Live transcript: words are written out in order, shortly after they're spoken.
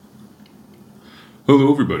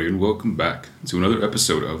Hello, everybody, and welcome back to another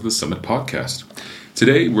episode of the Summit Podcast.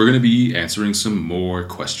 Today, we're going to be answering some more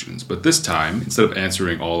questions, but this time, instead of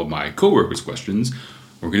answering all of my coworkers' questions,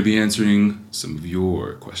 we're going to be answering some of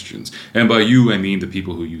your questions. And by you, I mean the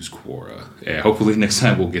people who use Quora. And hopefully, next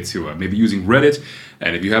time we'll get to maybe using Reddit.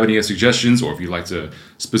 And if you have any suggestions, or if you'd like to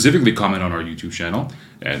specifically comment on our YouTube channel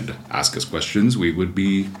and ask us questions, we would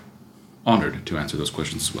be honored to answer those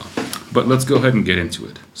questions as well. But let's go ahead and get into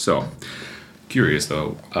it. So, curious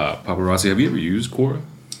though, Paparazzi, have you ever used Quora?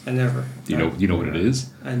 I never. Do you know what it is?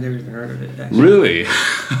 I never even heard of it. Actually. Really?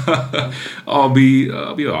 I'll be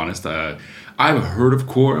honest. I've heard of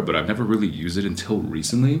Quora, but I've never really used it until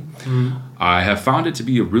recently. Mm-hmm. I have found it to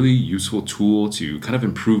be a really useful tool to kind of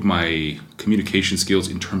improve my communication skills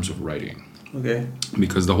in terms of writing. Okay.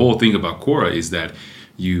 Because the whole thing about Quora is that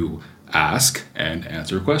you ask and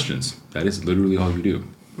answer questions. That is literally all you do.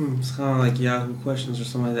 It's kind of like Yahoo questions or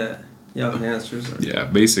something like that. Yahoo answers. Or... Yeah,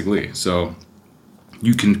 basically. So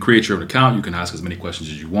you can create your own account. You can ask as many questions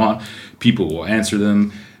as you want. People will answer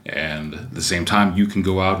them. And at the same time, you can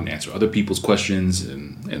go out and answer other people's questions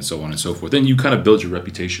and so on and so forth. And you kind of build your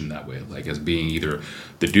reputation that way, like as being either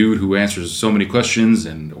the dude who answers so many questions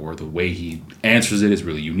or the way he answers it is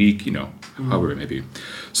really unique, however it may be.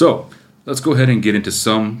 So let's go ahead and get into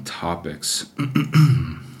some topics.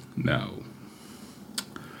 Now,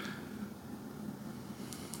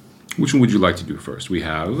 which one would you like to do first? We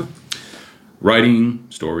have writing,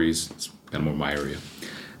 stories, it's kind of more my area.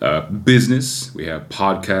 Business, we have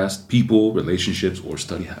podcast, people, relationships, or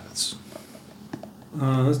study habits.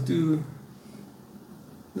 Let's do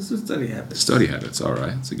study habits. Study habits, all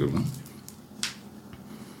right. That's a good one.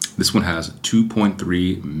 This one has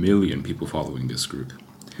 2.3 million people following this group.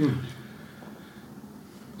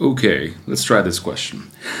 Okay, let's try this question.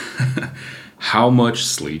 How much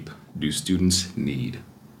sleep do students need?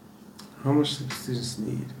 How much sleep do students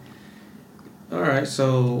need? All right,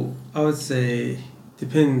 so I would say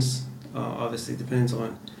depends. Obviously, depends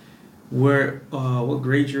on what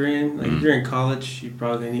grade you're in. Like if you're in college, you're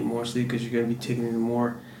probably gonna need more sleep because you're gonna be taking in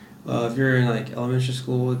more. If you're in like elementary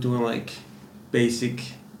school doing like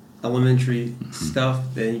basic elementary stuff,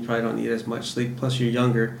 then you probably don't need as much sleep. Plus, you're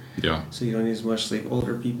younger, so you don't need as much sleep.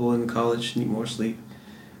 Older people in college need more sleep.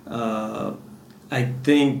 I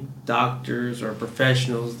think doctors or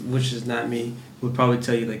professionals, which is not me, would probably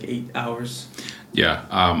tell you like 8 hours. Yeah.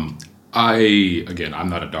 I'm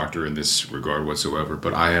not a doctor in this regard whatsoever,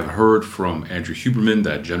 but I have heard from Andrew Huberman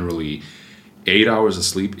that generally 8 hours of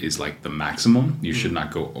sleep is like the maximum. You should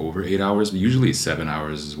not go over 8 hours. Usually 7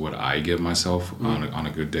 hours is what I give myself on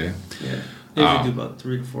a good day. Yeah. I usually do about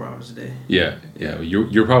 3 to 4 hours a day. Yeah.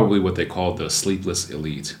 You're probably what they call the sleepless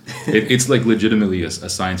elite. It's like legitimately a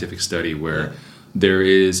scientific study where there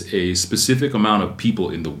is a specific amount of people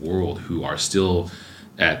in the world who are still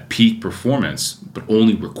at peak performance, but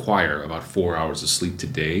only require about 4 hours of sleep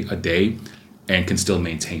a day, and can still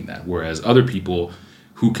maintain that. Whereas other people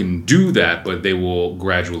who can do that, but they will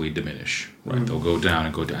gradually diminish, right? They'll go down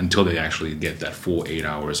until they actually get that full 8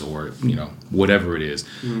 hours or, whatever it is.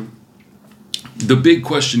 The big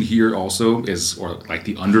question here also is, or like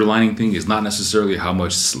the underlining thing is not necessarily how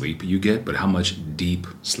much sleep you get, but how much deep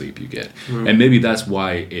sleep you get. And maybe that's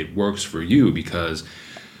why it works for you, because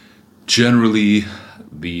generally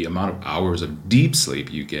the amount of hours of deep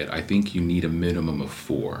sleep you get, I think you need a minimum of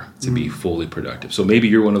 4 to be fully productive. So maybe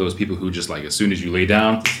you're one of those people who just like as soon as you lay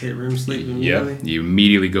down, hit REM sleep immediately. Yeah, you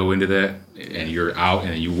immediately go into that and you're out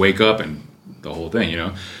and you wake up and the whole thing,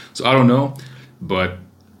 So I don't know, but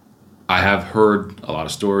I have heard a lot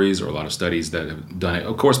of stories or a lot of studies that have done it.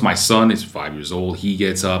 Of course, my son is 5 years old. He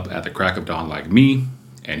gets up at the crack of dawn like me,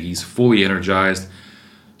 and he's fully energized.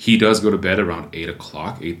 He does go to bed around 8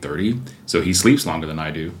 o'clock, 8:30, so he sleeps longer than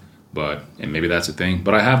I do. And maybe that's a thing.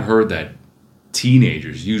 But I have heard that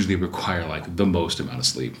teenagers usually require like the most amount of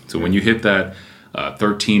sleep. So when you hit that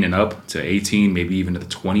 13 and up to 18, maybe even to the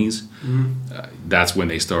 20s, that's when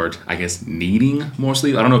they start, I guess, needing more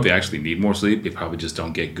sleep. I don't know if they actually need more sleep. They probably just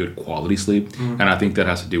don't get good quality sleep. And I think that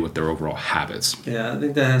has to do with their overall habits. Yeah, I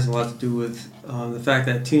think that has a lot to do with the fact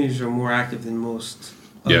that teenagers are more active than most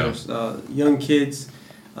others. Young kids,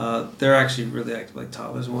 they're actually really active, like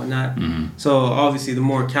toddlers and whatnot. So obviously, the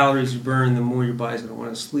more calories you burn, the more your body's going to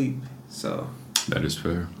want to sleep. So that is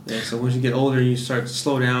fair. Yeah, so once you get older and you start to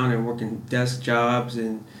slow down and working desk jobs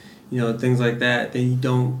and things like that, then you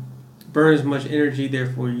don't burn as much energy,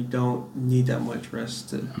 therefore you don't need that much rest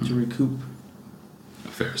to recoup.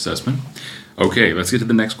 Fair assessment. Okay, let's get to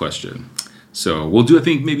the next question. So we'll do, I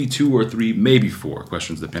think, maybe 2 or 3, maybe 4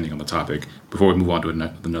 questions, depending on the topic, before we move on to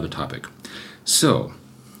another topic. So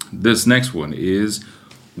this next one is,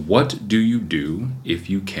 What do you do if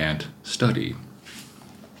you can't study?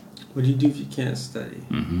 What do you do if you can't study?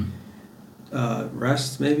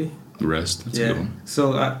 Rest, maybe. Rest. That's a good one.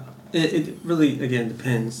 So it really, again,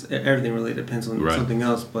 depends. Everything really depends on Right. something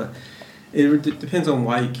else, but it depends on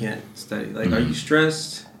why you can't study. Like, are you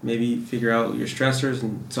stressed? Maybe figure out your stressors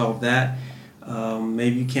and solve that.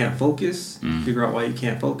 Maybe you can't focus. Figure out why you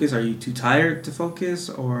can't focus. Are you too tired to focus,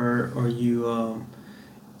 or are you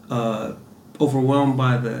overwhelmed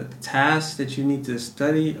by the task that you need to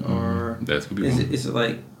study, or That could be one. is it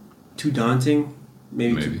like too daunting?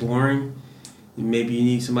 Maybe too boring. Maybe you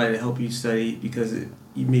need somebody to help you study because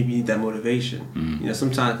you maybe need that motivation. You know,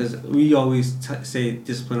 sometimes, because we always say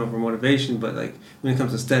discipline over motivation, but like when it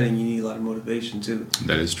comes to studying, you need a lot of motivation too.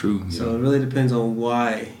 That is true. So it really depends on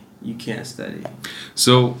why you can't study.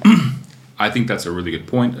 So I think that's a really good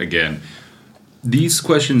point. Again, these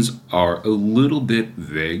questions are a little bit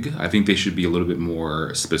vague. I think they should be a little bit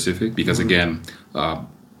more specific because, again,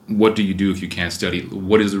 what do you do if you can't study?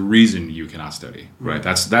 What is the reason you cannot study? Right.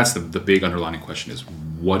 That's the big underlying question: is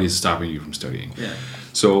what is stopping you from studying? Yeah.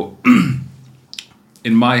 So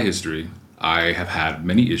in my history, I have had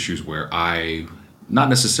many issues where I, not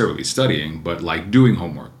necessarily studying, but like doing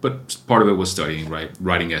homework. But part of it was studying, right?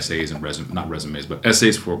 Writing essays and not resumes, but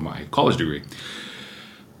essays for my college degree.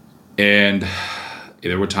 And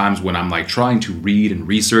there were times when I'm like trying to read and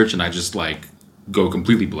research and I just like go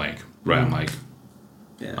completely blank, right? I'm like,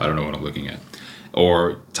 I don't know what I'm looking at.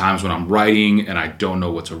 Or times when I'm writing and I don't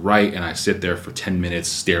know what to write and I sit there for 10 minutes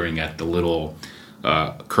staring at the little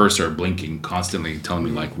cursor blinking constantly telling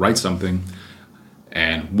me like, write something.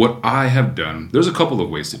 And what I have done, there's a couple of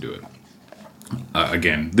ways to do it.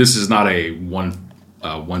 Again, this is not a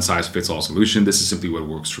one size fits all solution. This is simply what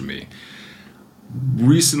works for me.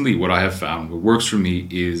 Recently, what I have found, what works for me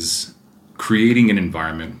is creating an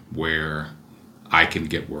environment where I can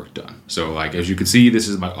get work done. So like, as you can see, this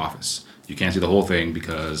is my office. You can't see the whole thing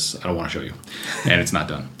because I don't want to show you and it's not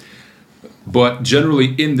done. But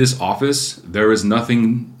generally in this office, there is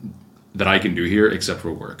nothing that I can do here except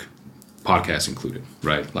for work, podcasts included,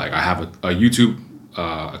 right? Like I have a YouTube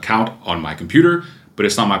account on my computer, but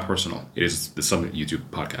it's not my personal. It is the Summit YouTube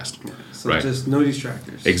podcast. Yeah. So right? Just no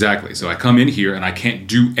distractors. Exactly. So I come in here and I can't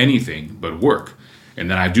do anything but work. And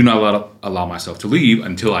then I do not allow myself to leave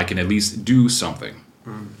until I can at least do something.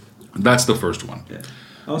 That's the first one. Yeah.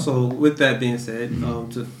 Also, with that being said,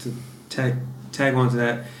 to tag on to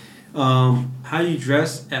that, how you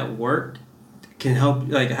dress at work can help.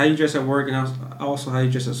 Like how you dress at work and also how you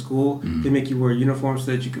dress at school. They make you wear uniforms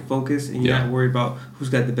so that you can focus and you're not worried about who's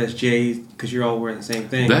got the best J's because you're all wearing the same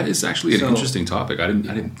thing. That is actually an interesting topic. I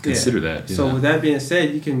didn't consider that. Yeah. So with that being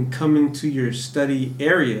said, you can come into your study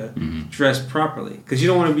area dressed properly because you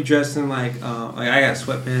don't want to be dressed in like I got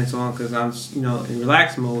sweatpants on because I'm in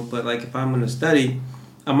relaxed mode. But like if I'm going to study,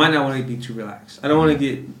 I might not want to be too relaxed. I don't want to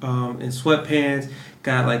get in sweatpants.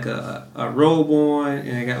 Got like a robe on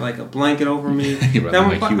and I got like a blanket over me. Then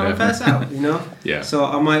I'm gonna pass out, Yeah. So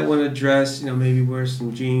I might want to dress, maybe wear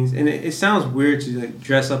some jeans. And it sounds weird to like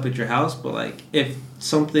dress up at your house, but like if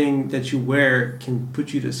something that you wear can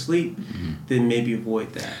put you to sleep, then maybe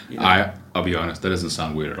avoid that. I'll be honest, that doesn't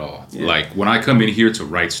sound weird at all. Yeah. Like when I come in here to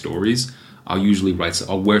write stories,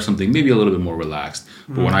 I'll wear something maybe a little bit more relaxed.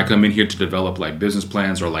 But when I come in here to develop like business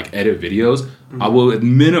plans or like edit videos, I will at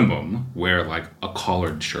minimum wear like a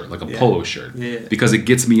collared shirt, like a polo shirt. Yeah. Because it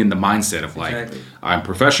gets me in the mindset of like, I'm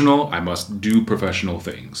professional, I must do professional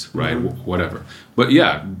things, right? Whatever. But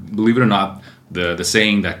yeah, believe it or not, the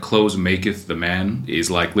saying that clothes maketh the man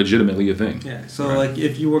is like legitimately a thing. Yeah. So like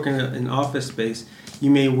if you work in an office space, you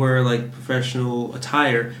may wear like professional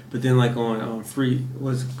attire, but then like on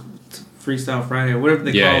Freestyle Friday or whatever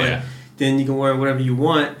they call it, then you can wear whatever you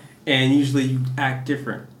want, and usually you act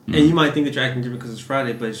different. And you might think that you're acting different because it's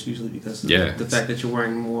Friday, but it's usually because of the fact that you're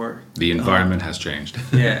wearing more. The environment has changed.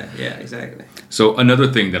 Yeah, exactly. So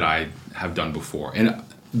another thing that I have done before, and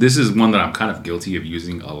this is one that I'm kind of guilty of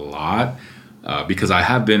using a lot, because I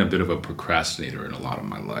have been a bit of a procrastinator in a lot of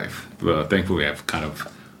my life. But thankfully, I've kind of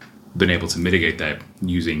been able to mitigate that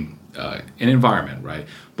using an environment, right?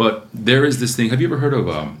 But there is this thing. Have you ever heard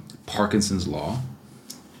of Parkinson's law?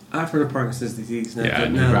 I've heard of Parkinson's disease. I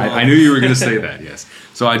knew you were going to say that, yes.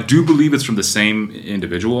 So I do believe it's from the same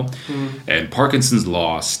individual. And Parkinson's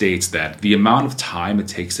law states that the amount of time it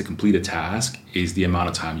takes to complete a task is the amount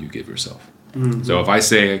of time you give yourself. So if I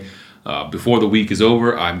say, before the week is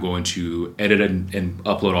over, I'm going to edit and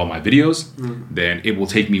upload all my videos, then it will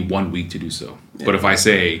take me 1 week to do so. Yeah. But if I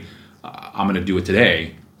say, I'm going to do it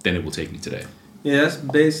today, then it will take me today. Yeah, that's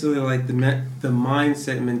basically like the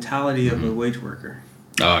mindset mentality of a wage worker.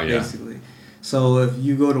 Oh, yeah. Basically. So if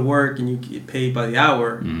you go to work and you get paid by the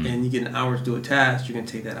hour and you get an hour to do a task, you're gonna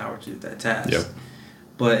take that hour to do that task. Yep.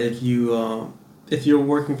 But if you're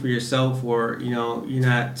working for yourself, or you're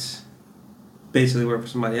not basically working for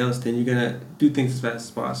somebody else, then you're gonna do things as fast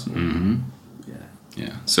as possible. Mm-hmm.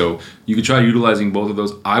 Yeah. So you could try utilizing both of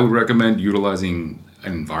those. I would recommend utilizing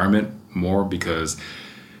an environment more, because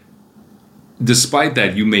despite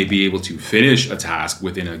that, you may be able to finish a task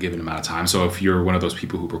within a given amount of time. So if you're one of those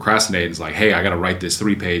people who procrastinate and is like, hey, I got to write this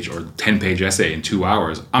 3-page or 10-page essay in 2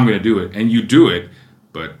 hours, I'm going to do it. And you do it,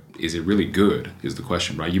 but is it really good is the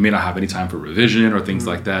question, right? You may not have any time for revision or things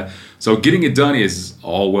like that. So getting it done is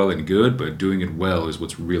all well and good, but doing it well is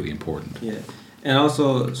what's really important. Yeah. And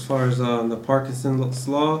also, as far as the Parkinson's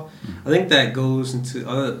law, I think that goes into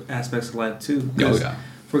other aspects of life too. Oh, yeah.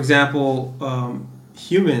 For example,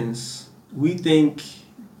 humans, we think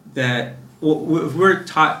that, if we're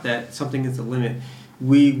taught that something is a limit,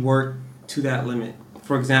 we work to that limit.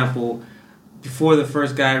 For example, before the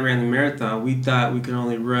first guy ran the marathon, we thought we could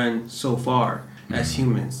only run so far as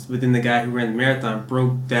humans. But then the guy who ran the marathon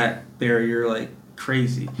broke that barrier like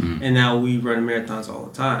crazy. And now we run marathons all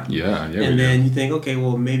the time. Yeah. And then you think, okay,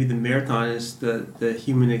 well, maybe the marathon is the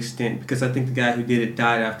human extent, because I think the guy who did it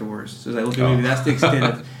died afterwards. So it's like, okay, maybe that's the extent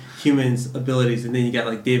of humans' abilities. And then you got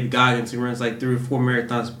like David Goggins, who runs like 3 or 4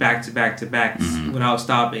 marathons back to back to back without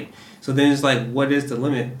stopping. So then it's like, what is the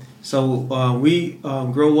limit? So we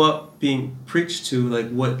grow up being preached to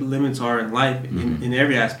like what limits are in life, in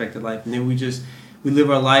every aspect of life, and then we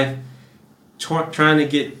live our life trying to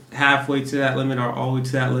get halfway to that limit or all the way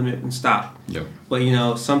to that limit and stop. Yep.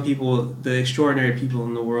 But some people, the extraordinary people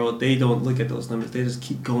in the world, they don't look at those limits. They just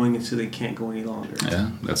keep going until they can't go any longer.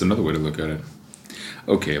 Yeah, that's another way to look at it.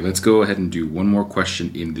 Okay, let's go ahead and do one more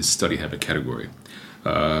question in this study habit category.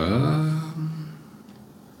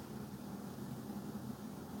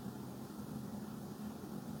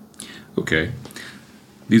 Okay,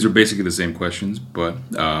 these are basically the same questions, but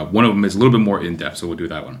one of them is a little bit more in-depth, so we'll do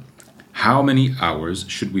that one. How many hours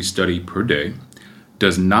should we study per day?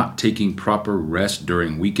 Does not taking proper rest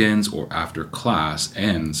during weekends or after class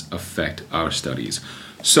ends affect our studies?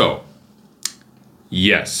 So,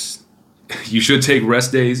 yes, you should take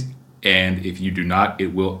rest days, and if you do not,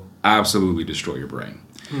 it will absolutely destroy your brain,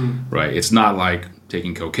 right? It's not like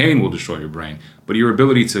taking cocaine will destroy your brain, but your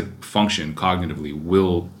ability to function cognitively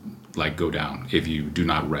will go down if you do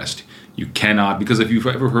not rest. You cannot, because if you've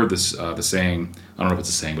ever heard this, the saying, I don't know if it's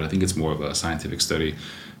a saying, but I think it's more of a scientific study,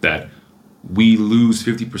 that we lose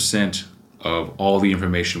 50% of all the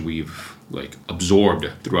information we've absorbed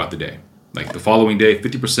throughout the day. Like the following day,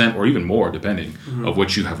 50% or even more, depending, of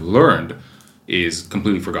what you have learned is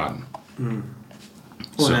completely forgotten.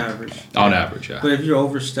 On average. On average, yeah. But if you're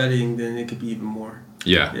overstudying, then it could be even more.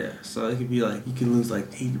 Yeah. Yeah. So it could be you can lose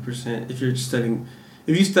 80% if you're studying.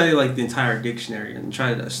 If you study the entire dictionary and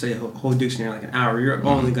try to study a whole dictionary an hour, you're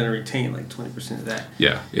only going to retain 20% of that.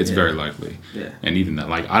 Yeah, it's very likely. Yeah. And even that,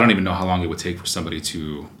 I don't even know how long it would take for somebody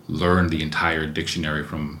to learn the entire dictionary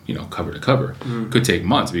from cover to cover. Could take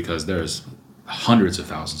months, because there's hundreds of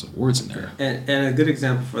thousands of words in there. And a good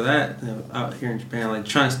example for that, out here in Japan,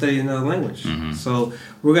 trying to study another language. So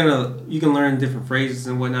you can learn different phrases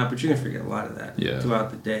and whatnot, but you're gonna forget a lot of that throughout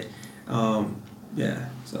the day.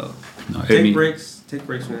 So take breaks. Take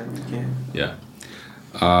breaks whenever you can. Yeah.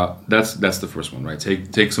 That's the first one, right?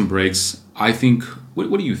 Take some breaks. I think.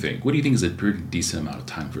 What do you think? What do you think is a pretty decent amount of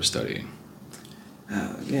time for studying?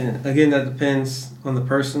 Again, that depends on the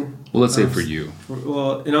person. Well, let's say for you.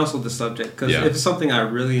 And also the subject. Because if it's something I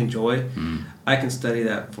really enjoy, I can study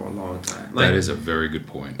that for a long time. That is a very good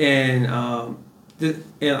point. And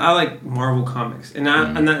I like Marvel comics. And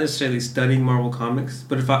I'm not necessarily studying Marvel comics,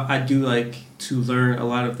 but if I do like to learn a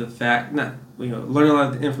lot of the learn a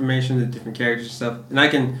lot of the information, the different characters and stuff, and I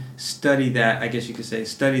can study that, I guess you could say,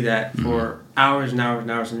 for hours and hours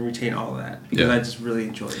and hours and retain all of that, because I just really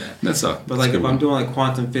enjoy that. But if I'm doing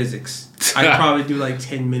quantum physics, I probably do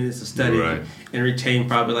 10 minutes of study and retain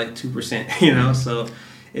probably 2%, so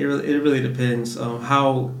it really depends on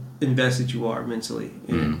how invested you are mentally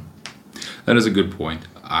in it. That is a good point.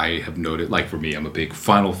 I have noted, for me, I'm a big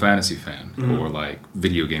Final Fantasy fan or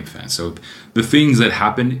video game fan. So the things that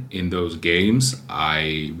happen in those games,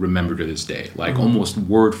 I remember to this day, almost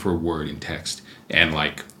word for word in text and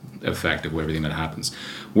effect of everything that happens.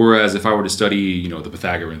 Whereas if I were to study, the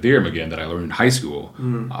Pythagorean theorem again that I learned in high school,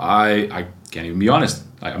 I can't even be honest.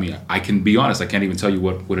 I can be honest. I can't even tell you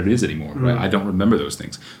what it is anymore. Right? I don't remember those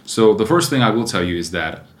things. So the first thing I will tell you is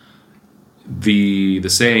that the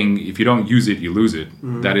saying, if you don't use it, you lose it,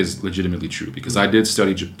 that is legitimately true, because I did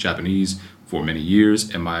study Japanese for many years,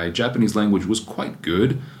 and my Japanese language was quite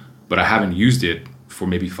good, but I haven't used it for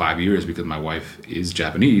maybe 5 years because my wife is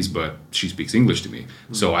Japanese, but she speaks English to me.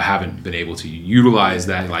 So I haven't been able to utilize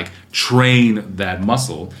that, like train that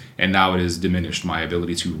muscle. And now it has diminished. My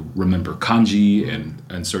ability to remember kanji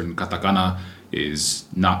and certain katakana is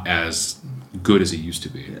not as good as it used to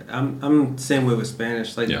be. Yeah, I'm the same way with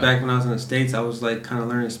Spanish. Like back when I was in the States, I was like kind of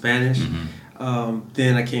learning Spanish.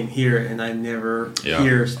 Then I came here and I never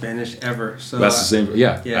hear Spanish ever. So that's the same.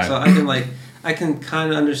 Yeah. So I can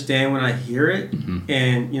kind of understand when I hear it,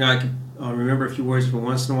 and I can remember a few words for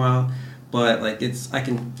once in a while, but like I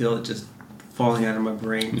can feel it just falling out of my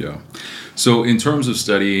brain. Yeah. So in terms of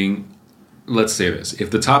studying, let's say this: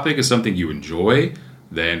 if the topic is something you enjoy,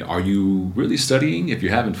 then are you really studying if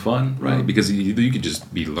you're having fun, right? Because you could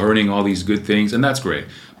just be learning all these good things, and that's great.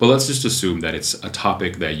 But let's just assume that it's a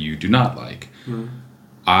topic that you do not like.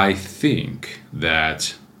 I think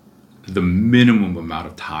that the minimum amount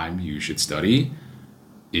of time you should study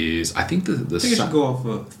is, I think I think you should go off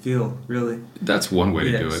a feel, really. That's one way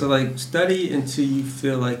to do it. So like study until you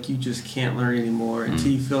feel like you just can't learn anymore,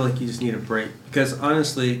 until you feel like you just need a break. Because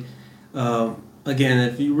honestly, again,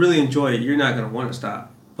 if you really enjoy it, you're not going to want to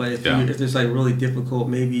stop. But if it's like really difficult,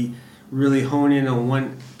 maybe really hone in on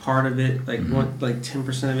one part of it, like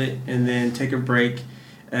 10% of it, and then take a break.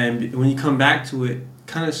 And when you come back to it,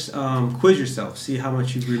 kind of quiz yourself, see how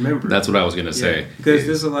much you remember. That's what I was going to say. Because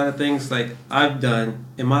there's a lot of things like I've done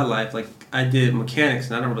in my life. Like I did mechanics,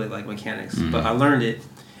 and I don't really like mechanics, but I learned it.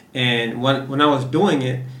 And when I was doing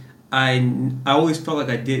it, I always felt like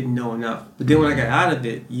I didn't know enough. But then when I got out of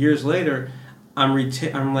it, years later,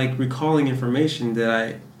 I'm like recalling information that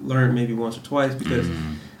I learned maybe once or twice, because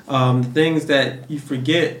the things that you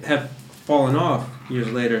forget have fallen off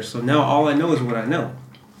years later. So now all I know is what I know.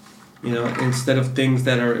 Instead of things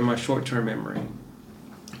that are in my short-term memory.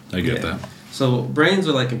 I get that. So brains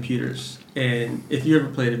are like computers. And if you ever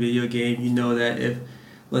played a video game, you know that if,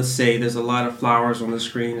 let's say, there's a lot of flowers on the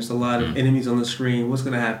screen, there's a lot of enemies on the screen, what's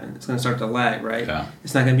going to happen? It's going to start to lag, right? Yeah.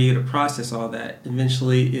 It's not going to be able to process all that.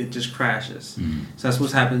 Eventually, it just crashes. So that's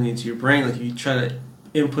what's happening to your brain. Like if you try to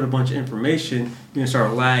input a bunch of information, you're going to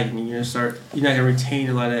start lagging, and you're not going to retain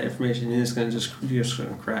a lot of that information, and you're just going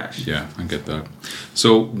to crash. Yeah, I get that.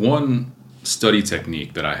 So one study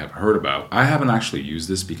technique that I have heard about, I haven't actually used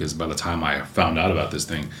this because by the time I found out about this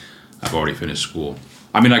thing, I've already finished school.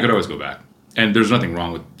 I mean, I could always go back, and there's nothing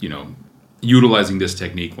wrong with, utilizing this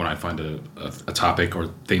technique when I find a topic or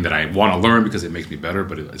thing that I want to learn because it makes me better,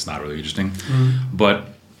 but it's not really interesting. But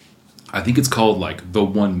I think it's called like the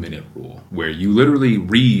 1 minute rule, where you literally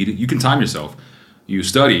read, you can time yourself, you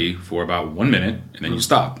study for about 1 minute and then you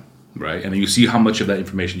stop, right? And then you see how much of that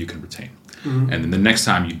information you can retain. And then the next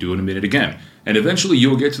time you do it a minute again. And eventually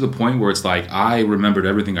you'll get to the point where it's like, I remembered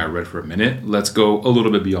everything I read for a minute. Let's go a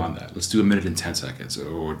little bit beyond that. Let's do a minute and 10 seconds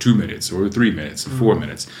or 2 minutes or 3 minutes or 4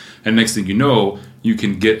 minutes. And next thing you know, you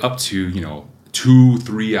can get up to,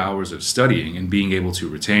 2-3 hours of studying and being able to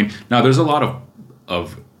retain. Now, there's a lot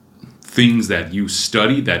of things that you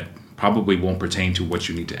study that probably won't pertain to what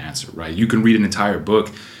you need to answer, right? You can read an entire book,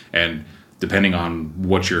 and depending on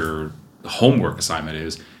what your homework assignment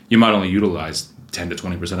is, you might only utilize 10 to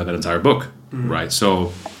 20% of that entire book, right?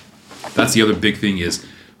 So that's the other big thing, is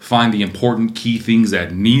find the important key things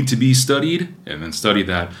that need to be studied and then study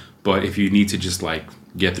that. But if you need to just like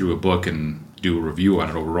get through a book and do a review on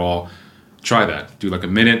it overall, try that. Do like a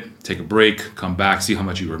minute, take a break, come back, see how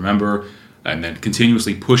much you remember, and then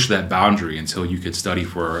continuously push that boundary until you could study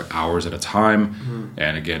for hours at a time.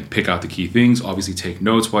 And again, pick out the key things. Obviously take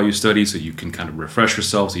notes while you study so you can kind of refresh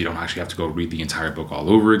yourself so you don't actually have to go read the entire book all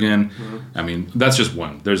over again. I mean, that's just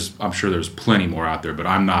one. I'm sure there's plenty more out there, but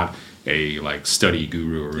I'm not a like study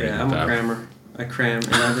guru or anything like that. I'm a crammer. I cram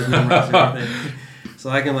and I just memorize everything. So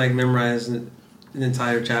I can like memorize an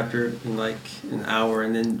entire chapter in like an hour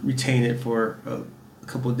and then retain it for a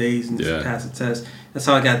couple of days and pass the test. That's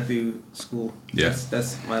how I got through school. Yeah.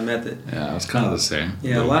 That's my method. Yeah, it's kind of the same.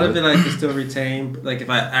 Yeah, a lot of it I can still retain. Like if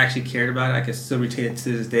I actually cared about it, I can still retain it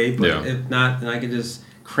to this day. But if not, then I can just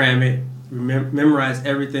cram it, memorize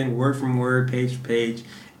everything word from word, page for page,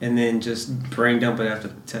 and then just brain dump it after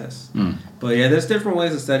the test. But yeah, there's different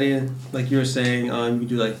ways of studying. Like you were saying, you can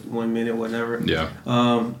do like 1 minute, whatever. Yeah.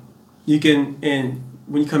 You can, and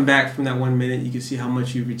when you come back from that 1 minute, you can see how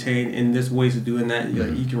much you retain, and there's ways of doing that.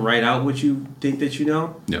 You can write out what you think that you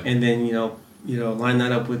know, and then line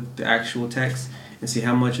that up with the actual text and see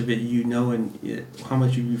how much of it you know and how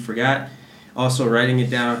much you forgot. Also, writing it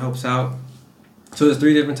down helps out. So there's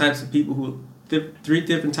 3 different types of people who three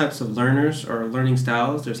different types of learners or learning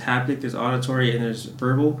styles. There's haptic, there's auditory, and there's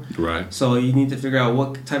verbal. Right. So you need to figure out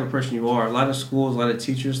what type of person you are. A lot of schools, a lot of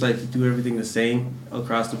teachers like to do everything the same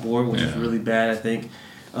across the board, which is really bad, I think.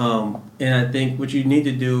 And I think what you need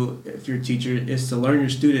to do if you're a teacher is to learn your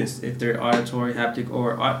students if they're auditory, haptic,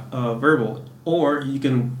 or verbal. Or you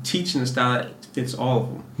can teach in a style that fits all of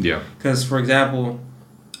them. Yeah. Because, for example,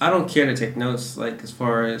 I don't care to take notes, like as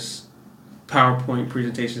far as PowerPoint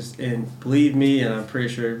presentations, and believe me, and I'm pretty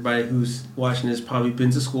sure everybody who's watching this probably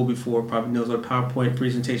been to school before, probably knows what a PowerPoint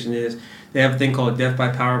presentation is. They have a thing called Death by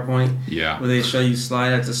PowerPoint, where they show you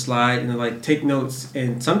slide after slide, and they're like, take notes.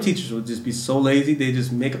 And some teachers will just be so lazy, they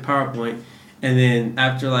just make a PowerPoint, and then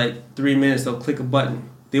after like 3 minutes, they'll click a button.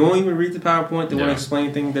 They won't even read the PowerPoint, they won't explain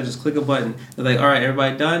anything, they'll just click a button. They're like, all right,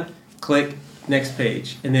 everybody done? Click, next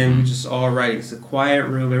page. And then we're just all writing. It's a quiet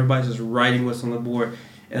room, everybody's just writing what's on the board,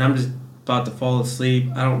 and I'm just about to fall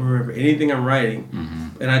asleep. I don't remember anything I'm writing.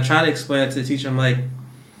 And I try to explain it to the teacher. I'm like,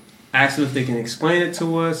 ask them if they can explain it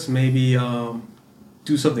to us, maybe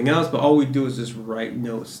do something else, but all we do is just write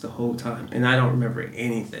notes the whole time, and I don't remember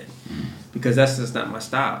anything because that's just not my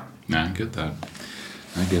style. Nah, I get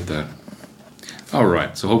that. All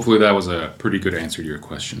right, so hopefully that was a pretty good answer to your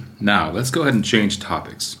question. Now, let's go ahead and change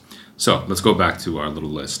topics. So, let's go back to our little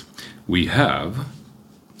list. We have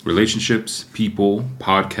relationships, people,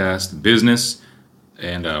 podcast, business,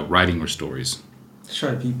 and writing or stories. Let's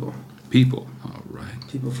try people. People, all right.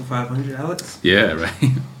 People for 500, Alex? Yeah,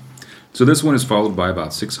 right. So this one is followed by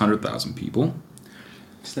about 600,000 people.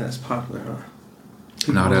 It's not as popular, huh?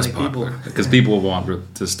 People not as popular. Because people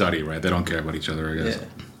want to study, right? They don't care about each other, I guess.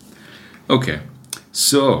 Yeah. Okay,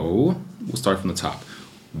 so we'll start from the top.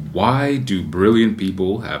 Why do brilliant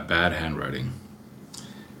people have bad handwriting?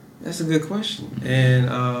 That's a good question. And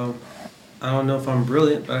I don't know if I'm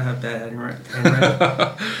brilliant, but I have bad handwriting.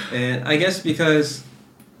 And I guess because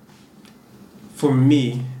for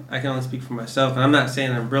me, I can only speak for myself, and I'm not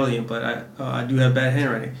saying I'm brilliant, but I do have bad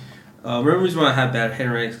handwriting. Remember the reason why I have bad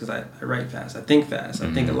handwriting is because I write fast, I think fast,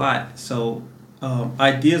 I think a lot. So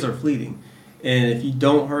ideas are fleeting, and if you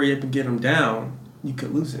don't hurry up and get them down, you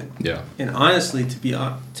could lose it. Yeah. And honestly, to be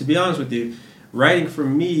honest with you, writing for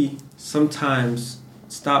me sometimes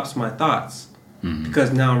stops my thoughts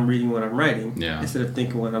because now I'm reading what I'm writing instead of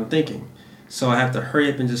thinking what I'm thinking. So I have to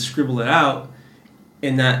hurry up and just scribble it out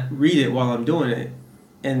and not read it while I'm doing it,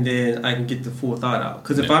 and then I can get the full thought out.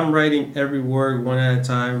 Because if I'm writing every word one at a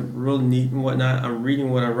time, real neat and whatnot, I'm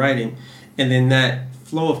reading what I'm writing, and then that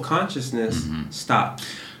flow of consciousness stops.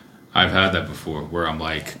 I've had that before, where I'm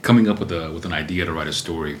like coming up with an idea to write a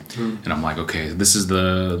story, and I'm like, okay, this is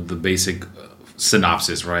the basic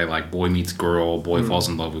synopsis, right? Like boy meets girl, boy falls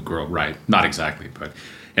in love with girl, right? Not exactly, but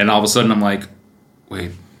and all of a sudden I'm like,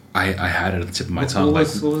 wait, I had it at the tip of my tongue. What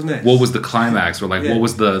was next? What was the climax, or like what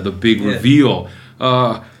was the big reveal?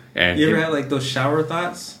 And you ever had like those shower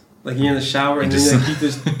thoughts? Like you're in the shower and then you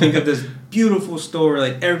just think of this beautiful story,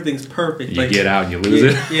 like everything's perfect. You like, get out and you lose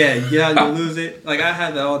it. Yeah, you get out and you lose it. Like I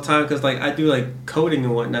have that all the time because like I do like coding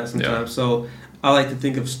and whatnot sometimes. So I like to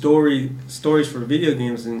think of stories for video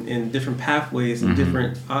games in different pathways and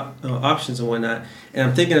different options and whatnot. And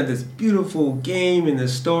I'm thinking of this beautiful game and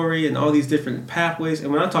this story and all these different pathways.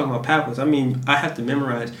 And when I'm talking about pathways, I mean I have to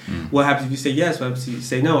memorize what happens if you say yes, what happens if you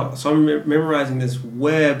say no. So I'm memorizing this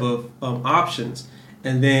web of options.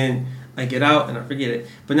 And then I get out and I forget it.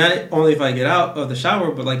 But not only if I get out of the shower,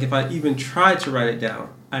 but like if I even try to write it down,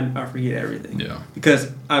 I forget everything. Yeah.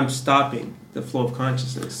 Because I'm stopping the flow of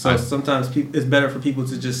consciousness. So sometimes it's better for people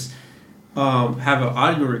to just have an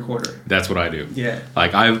audio recorder. That's what I do. Yeah.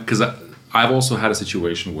 Like I've also had a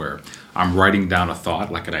situation where I'm writing down a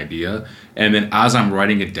thought, like an idea, and then as I'm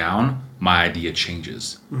writing it down, my idea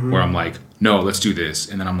changes. Where I'm like, no, let's do this,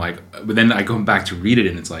 and then I'm like, but then I go back to read it,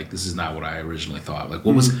 and it's like, this is not what I originally thought. Like,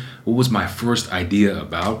 what was my first idea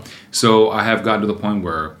about? So I have gotten to the point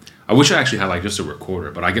where I wish I actually had like just a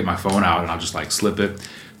recorder, but I get my phone out and I'll just like slip it,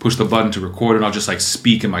 push the button to record, and I'll just like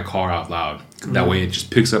speak in my car out loud. That way it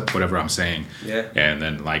just picks up whatever I'm saying. Yeah. And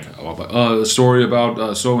then like, a story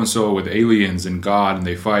about so-and-so with aliens and God, and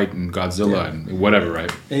they fight, and Godzilla and whatever,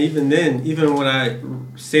 right? And even then, even when I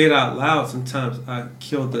say it out loud, sometimes I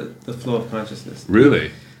kill the flow of consciousness.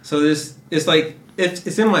 Really? So it's like,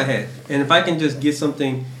 it's in my head. And if I can just get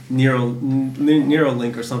something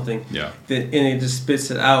Neuralink or something, and it just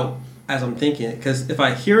spits it out as I'm thinking it. Because if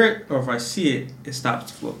I hear it or if I see it, it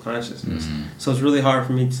stops the flow of consciousness. So it's really hard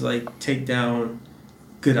for me to like take down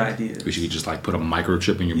good ideas. We should just like put a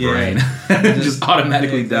microchip in your brain, just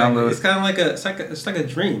automatically download. It's kind of like it's like a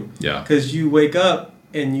dream. Yeah. Because you wake up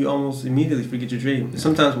and you almost immediately forget your dream.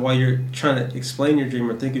 Sometimes while you're trying to explain your dream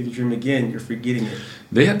or think of your dream again, you're forgetting it.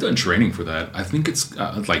 They have done training for that. I think it's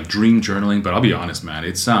like dream journaling, but I'll be honest, man,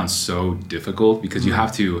 it sounds so difficult because you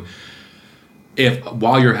have to, if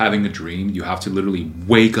while you're having a dream, you have to literally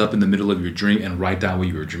wake up in the middle of your dream and write down what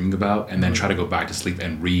you were dreaming about, and then try to go back to sleep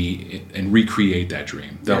and recreate that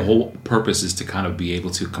dream. The whole purpose is to kind of be able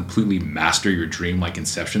to completely master your dream, like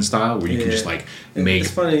Inception style, where you can just like make.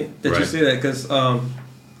 It's funny that you say that because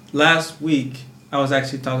last week I was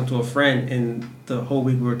actually talking to a friend, and the whole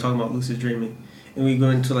week we were talking about lucid dreaming. And we go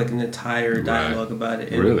into like an entire dialogue about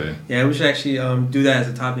it. And really? Yeah, we should actually do that as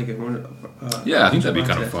a topic. Yeah, I think that'd be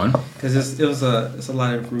kind of fun. Because it's a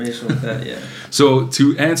lot of information with that. Yeah. So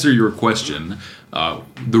to answer your question,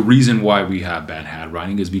 the reason why we have bad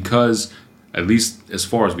handwriting is because, at least as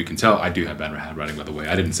far as we can tell, I do have bad handwriting, by the way.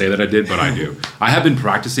 I didn't say that I did, but I do. I have been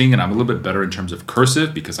practicing, and I'm a little bit better in terms of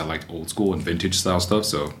cursive because I like old school and vintage style stuff,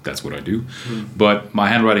 so that's what I do. But my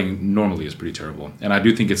handwriting normally is pretty terrible. And I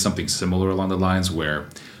do think it's something similar along the lines where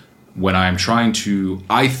when I'm trying to,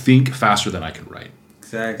 I think faster than I can write.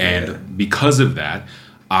 Exactly. And because of that,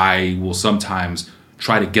 I will sometimes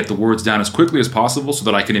try to get the words down as quickly as possible so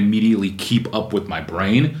that I can immediately keep up with my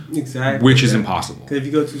brain, which is impossible. Because if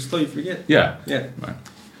you go too slow, you forget. Yeah. Right.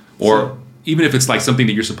 Or even if it's like something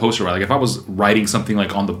that you're supposed to write, like if I was writing something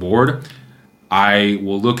like on the board, I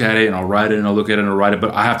will look at it and I'll write it and I'll look at it and I'll write it,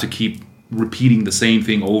 but I have to keep repeating the same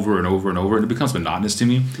thing over and over and over, and it becomes monotonous to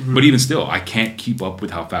me. But even still, I can't keep up with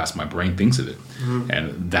how fast my brain thinks of it.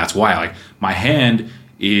 And that's why, like, my hand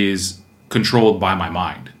is controlled by my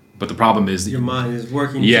mind. But the problem is that your mind is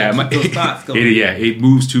working. Yeah, those thoughts going. It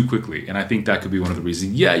moves too quickly, and I think that could be one of the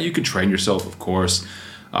reasons. Yeah, you could train yourself, of course,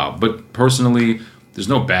 but personally, there's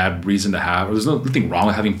no bad reason to have. Or there's nothing wrong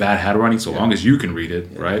with having bad handwriting, so long as you can read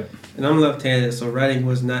it, right? And I'm left-handed, so writing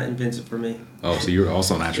was not invented for me. Oh, so you're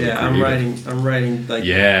also naturally creative. I'm writing like.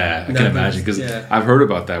 Yeah, I can imagine because I've heard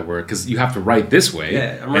about that word because you have to write this way.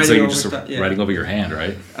 Yeah, and so you're just writing over your hand,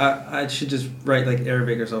 right? I should just write like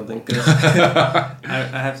Arabic or something. Cause I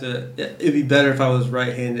have to. It'd be better if I was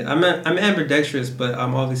right-handed. I'm ambidextrous, but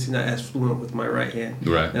I'm obviously not as fluent with my right hand.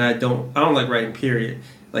 Right. And I don't like writing. Period.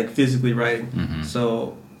 Like physically writing.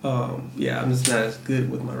 So. I'm just not as good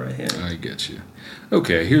with my right hand. I get you.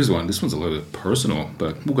 Okay, here's one. This one's a little bit personal,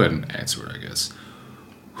 but we'll go ahead and answer it, I guess.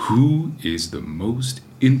 Who is the most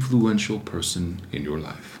influential person in your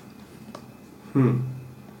life?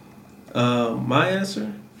 My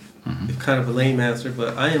answer? It's kind of a lame answer,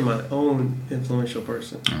 but I am my own influential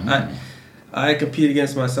person. I compete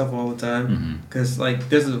against myself all the time because I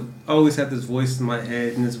always have this voice in my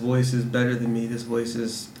head, and this voice is better than me. This voice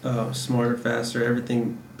is smarter, faster,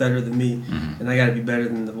 everything better than me, and I got to be better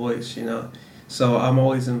than the voice, So I'm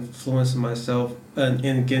always influencing myself, and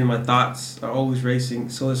again, my thoughts are always racing.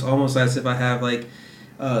 So it's almost as if I have like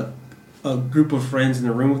a group of friends in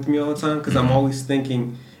the room with me all the time because I'm always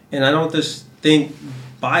thinking, and I don't just think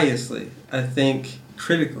biasly. I think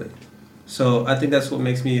critically. So I think that's what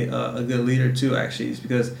makes me a good leader too, actually, is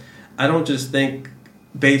because I don't just think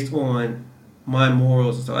based on my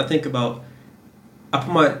morals. So I put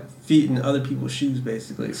my feet in other people's shoes,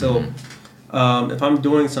 basically. So if I'm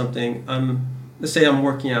doing something, let's say I'm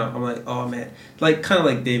working out, I'm like, oh man, like kind of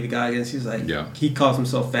like David Goggins. He's like, he calls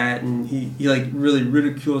himself fat, and he like really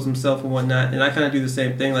ridicules himself and whatnot. And I kind of do the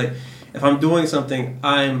same thing. Like if I'm doing something,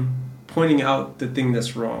 I'm pointing out the thing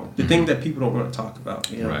that's wrong, the thing that people don't want to talk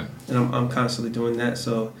about, Right. And I'm constantly doing that,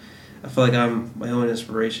 so I feel like I'm my own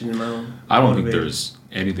inspiration and my own. I don't think there's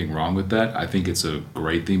anything wrong with that. I think it's a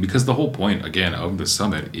great thing because the whole point, again, of the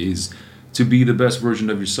summit is to be the best version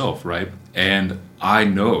of yourself, right? And I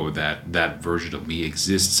know that that version of me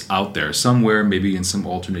exists out there somewhere, maybe in some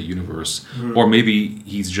alternate universe, or maybe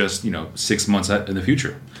he's just 6 months in the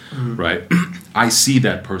future, right? I see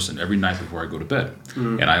that person every night before I go to bed,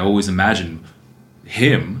 and I always imagine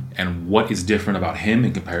him and what is different about him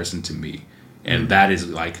in comparison to me, and that is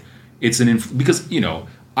like because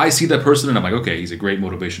I see that person and I'm like, okay, he's a great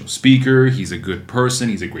motivational speaker, he's a good person,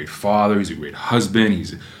 he's a great father, he's a great husband,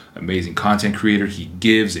 he's an amazing content creator, he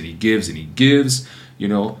gives and he gives and he gives.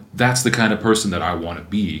 That's the kind of person that I want to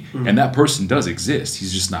be, and that person does exist.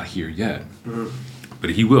 He's just not here yet,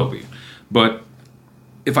 but he will be. But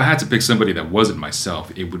if I had to pick somebody that wasn't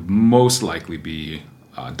myself, it would most likely be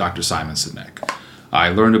Dr. Simon Sinek. I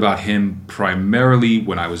learned about him primarily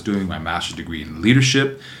when I was doing my master's degree in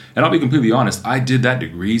leadership. And I'll be completely honest, I did that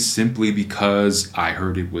degree simply because I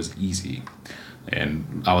heard it was easy.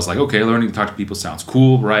 And I was like, okay, learning to talk to people sounds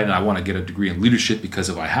cool, right? And I want to get a degree in leadership because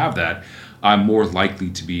if I have that, I'm more likely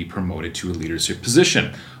to be promoted to a leadership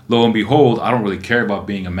position. lo and behold, I don't really care about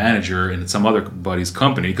being a manager in some other buddy's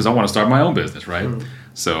company because I want to start my own business, right?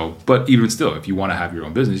 So, but even still, if you want to have your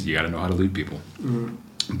own business, you got to know how to lead people.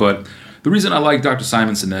 But the reason I like Dr.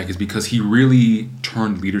 Simon Sinek is because he really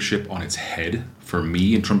turned leadership on its head for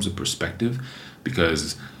me in terms of perspective.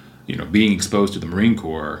 Because, being exposed to the Marine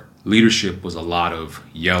Corps, leadership was a lot of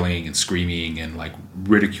yelling and screaming and like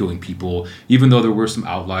ridiculing people, even though there were some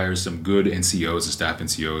outliers, some good NCOs and staff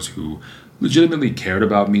NCOs who legitimately cared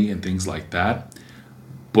about me and things like that.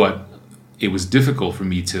 But it was difficult for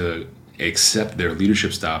me to accept their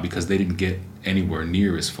leadership style because they didn't get anywhere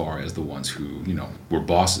near as far as the ones who, were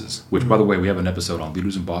bosses, which by the way, we have an episode on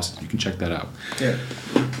leaders and bosses. You can check that out. Yeah.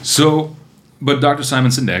 So, but Dr.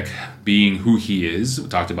 Simon Sinek, being who he is,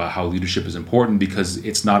 talked about how leadership is important because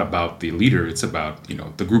it's not about the leader. It's about,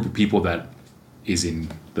 the group of people that is in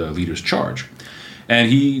the leader's charge.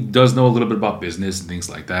 And he does know a little bit about business and things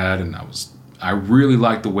like that. And I really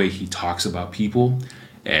like the way he talks about people.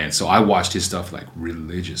 And so I watched his stuff like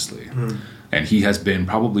religiously. And he has been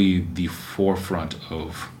probably the forefront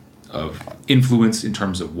of influence in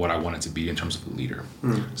terms of what I wanted to be in terms of a leader.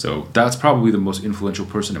 So that's probably the most influential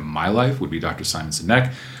person in my life would be Dr. Simon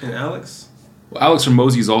Sinek. And Alex? Well, Alex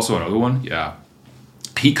Hormozi is also another one. Yeah.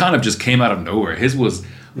 He kind of just came out of nowhere. His was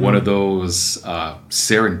one of those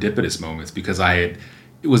serendipitous moments because it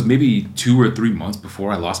was maybe 2 or 3 months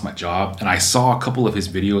before I lost my job. And I saw a couple of his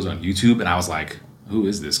videos on YouTube and I was like, who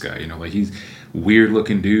is this guy? He's weird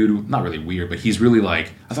looking dude. Not really weird, but he's really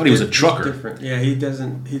like, I thought he was a trucker. Different. Yeah, he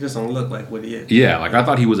doesn't look like what he is. Yeah, like I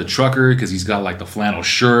thought he was a trucker because he's got like the flannel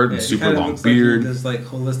shirt and super long beard. Like he does like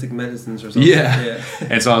holistic medicines or something. Yeah.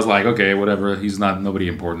 And so I was like, okay, whatever. He's nobody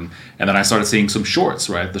important. And then I started seeing some shorts,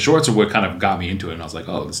 right? The shorts are what kind of got me into it. And I was like,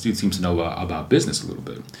 oh, this dude seems to know about business a little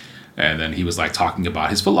bit. And then he was like talking about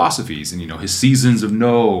his philosophies and, his seasons of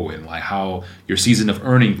no and like how your season of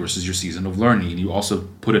earning versus your season of learning. And you also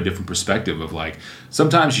put a different perspective of like,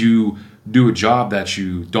 sometimes you do a job that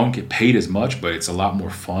you don't get paid as much, but it's a lot more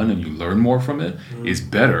fun and you learn more from it is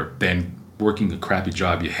better than working a crappy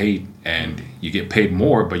job you hate and you get paid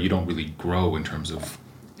more, but you don't really grow in terms of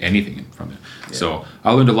anything from it. Yeah. So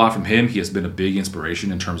I learned a lot from him. He has been a big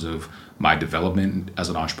inspiration in terms of my development as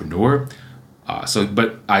an entrepreneur.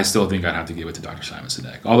 But I still think I'd have to give it to Dr. Simon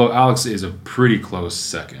Sinek. Although Alex is a pretty close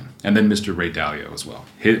second. And then Mr. Ray Dalio as well.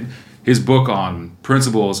 His book on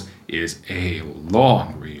principles is a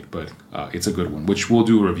long read, but it's a good one, which we'll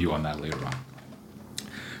do a review on that later on.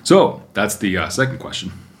 So that's the second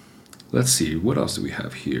question. Let's see, what else do we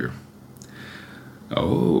have here?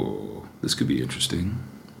 Oh, this could be interesting.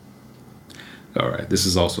 All right, this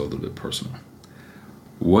is also a little bit personal.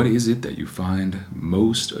 What is it that you find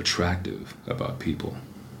most attractive about people?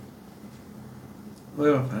 What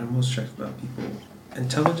do I find most attractive about people?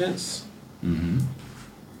 Intelligence.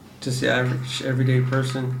 Just the average, everyday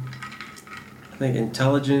person. I think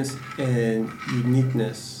intelligence and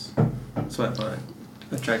uniqueness. That's what I find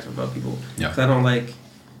attractive about people. Yeah. 'Cause I don't like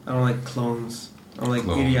clones. I don't like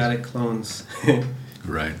idiotic clones.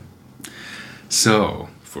 Right. So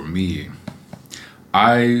for me,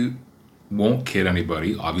 I won't kid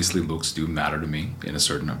anybody. Obviously, looks do matter to me in a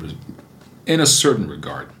certain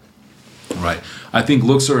regard. Right. I think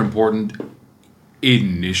looks are important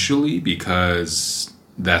initially because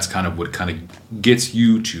that's kind of what kind of gets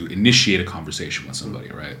you to initiate a conversation with somebody,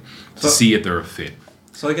 right? To see if they're a fit.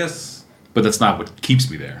 So I guess. But that's not what keeps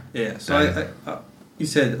me there. Yeah. So you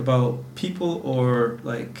said about people or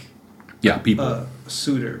like. Yeah, people. A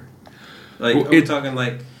suitor. Like, are we talking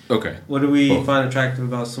like. Okay. What do we find attractive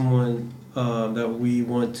about someone that we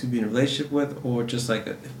want to be in a relationship with, or just like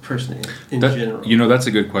a person in general? That's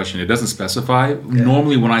a good question. It doesn't specify. Okay.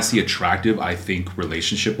 Normally, when I see attractive, I think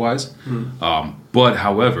relationship-wise. But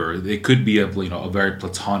however, it could be a very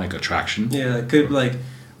platonic attraction. Yeah, it could be like,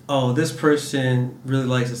 oh, this person really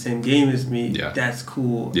likes the same game as me. Yeah. That's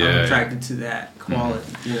cool. Yeah, I'm attracted to that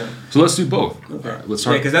quality. So let's do both. Okay. All right, let's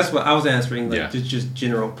start. Yeah, because that's what I was answering. Like just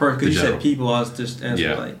general person. Because you said people, I was just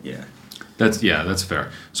answering That's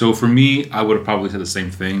fair. So for me, I would have probably said the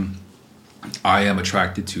same thing. I am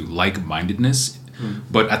attracted to like-mindedness,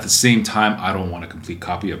 but at the same time, I don't want a complete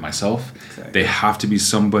copy of myself. Exactly. They have to be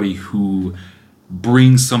somebody who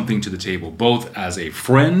brings something to the table, both as a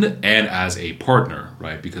friend and as a partner,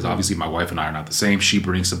 right? Because obviously my wife and I are not the same. She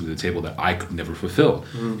brings something to the table that I could never fulfill,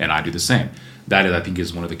 and I do the same. That, I think,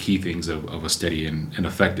 is one of the key things of a steady and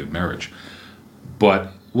effective marriage.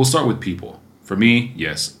 But we'll start with people. For me,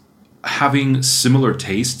 yes, having similar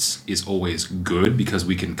tastes is always good because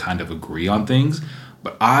we can kind of agree on things.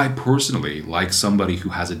 But I personally like somebody who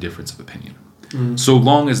has a difference of opinion. So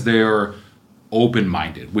long as they're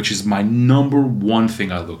open-minded, which is my number one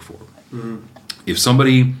thing I look for. Mm-hmm. If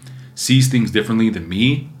somebody sees things differently than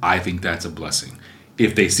me, I think that's a blessing.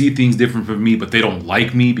 If they see things different from me, but they don't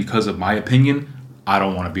like me because of my opinion, I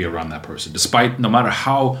don't want to be around that person. Despite, no matter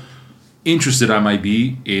how interested I might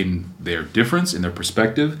be in their difference, in their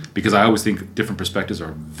perspective, because I always think different perspectives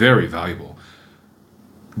are very valuable.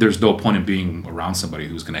 There's no point in being around somebody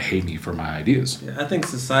who's going to hate me for my ideas. Yeah, I think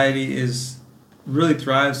society really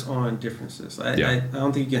thrives on differences. I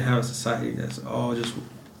don't think you can have a society that's all just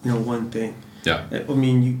one thing. Yeah. I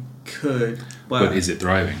mean, you could, but is it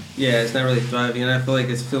thriving? Yeah, it's not really thriving, and I feel like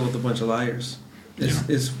it's filled with a bunch of liars.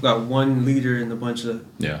 It's got one leader and a bunch of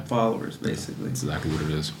followers, basically. That's exactly what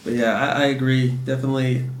it is. But yeah, I agree.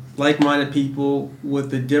 Definitely like-minded people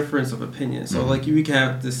with the difference of opinion. So like we can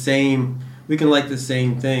have we can like the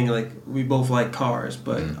same thing. Like we both like cars,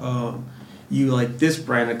 but you like this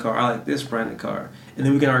brand of car, I like this brand of car. And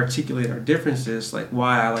then we can articulate our differences, like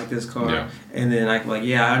why I like this car. Yeah. And then I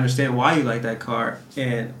I understand why you like that car,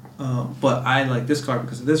 and but I like this car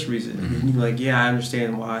because of this reason. Mm-hmm. And you're like, I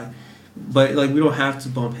understand why. But like we don't have to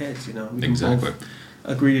bump heads, We can both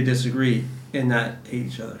agree to disagree and not hate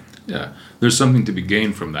each other. Yeah, there's something to be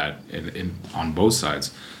gained from that in on both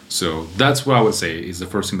sides. So that's what I would say is the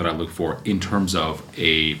first thing that I look for in terms of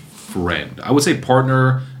a friend. I would say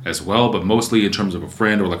partner as well, but mostly in terms of a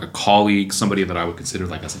friend or like a colleague, somebody that I would consider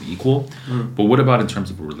like as an equal. Mm. But what about in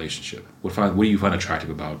terms of a relationship? What do you find attractive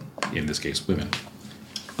about, in this case, women?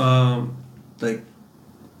 Like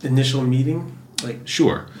initial meeting. Like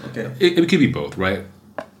sure. Okay. It could be both, right?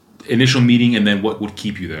 Initial meeting, and then what would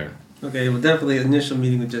keep you there? Okay, well, definitely initial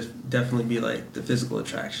meeting would just definitely be like the physical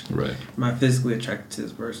attraction. Right. Am I physically attracted to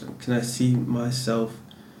this person? Can I see myself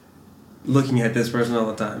looking at this person all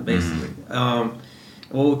the time? Basically,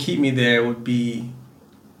 what would keep me there would be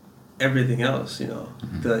everything else.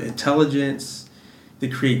 The intelligence, the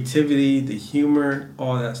creativity, the humor,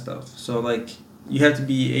 all that stuff. So like, you have to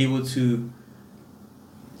be able to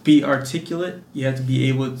be articulate. You have to be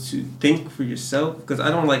able to think for yourself, because I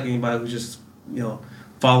don't like anybody who just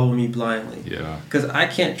follow me blindly. Yeah. Because I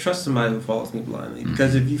can't trust somebody who follows me blindly. Mm-hmm.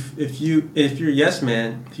 Because if you're a yes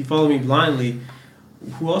man, if you follow me blindly,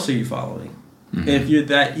 who else are you following? Mm-hmm. And if you're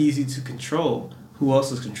that easy to control, who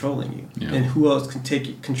else is controlling you? Yeah. And who else can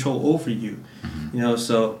take control over you? Mm-hmm.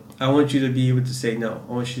 So I want you to be able to say no.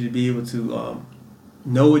 I want you to be able to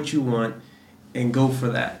know what you want and go for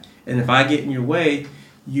that. And if I get in your way,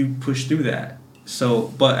 you push through that.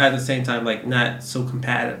 So, but at the same time, like not so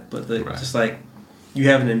combative, but just like you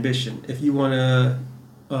have an ambition. If you want to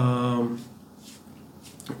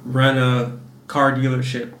run a car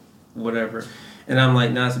dealership, whatever, and I'm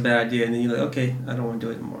like, it's a bad idea, and then you're like, okay, I don't want to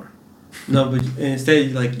do it anymore. No, but instead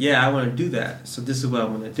you're like, I want to do that. So this is what I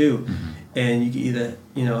want to do, and you can either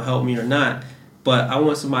help me or not. But I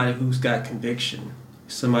want somebody who's got conviction,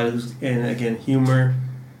 somebody who's, and again, humor,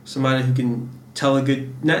 somebody who can tell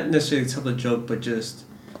not necessarily tell a joke, but just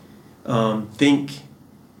think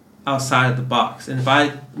outside of the box. And if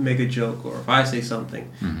I make a joke or if I say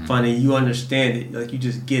something funny, you understand it, like you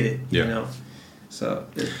just get it, So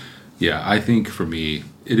I think for me,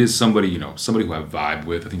 it is somebody who I vibe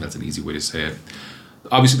with. I think that's an easy way to say it.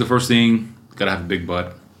 Obviously, the first thing, gotta have a big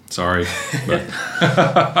butt. Sorry, but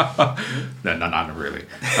no, not really.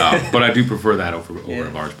 But I do prefer that over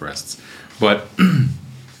large breasts. But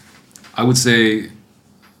I would say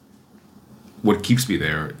what keeps me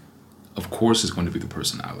there, of course, is going to be the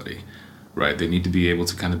personality, right? They need to be able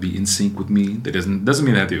to kind of be in sync with me. That doesn't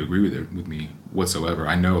mean they have to agree with me whatsoever.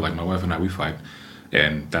 I know, like my wife and I, we fight,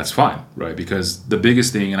 and that's fine, right? Because the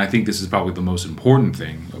biggest thing, and I think this is probably the most important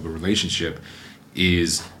thing of a relationship,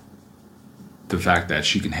 is the fact that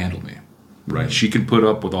she can handle me, right? She can put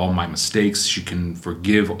up with all my mistakes. She can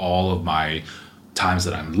forgive all of my times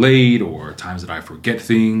that I'm late or times that I forget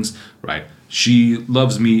things, right? She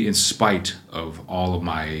loves me in spite of all of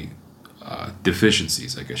my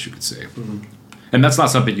deficiencies, I guess you could say. Mm-hmm. And that's not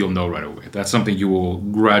something you'll know right away. That's something you will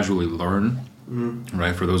gradually learn,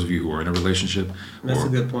 right? For those of you who are in a relationship. That's a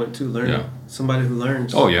good point too, learning. Yeah. Somebody who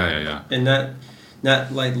learns. Oh, yeah. And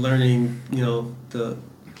not like learning, the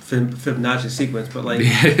Fibonacci sequence, but like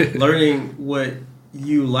learning what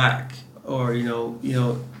you lack, or,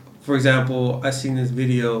 for example, I seen this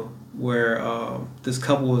video where this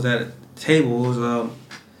couple was at a table. It was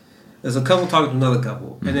there's a couple talking to another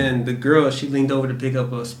couple, and then the girl, she leaned over to pick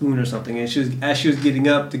up a spoon or something, and as she was getting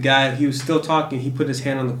up, the guy, he was still talking. He put his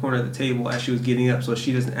hand on the corner of the table as she was getting up, so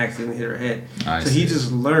she doesn't accidentally hit her head. He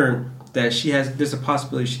just learned that there's a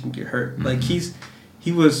possibility she can get hurt. Like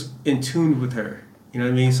he was in tune with her, You know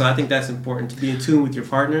what I mean? So I think that's important, to be in tune with your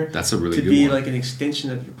partner. That's a really good one. To be one. like an extension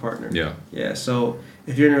of your partner. Yeah. Yeah. So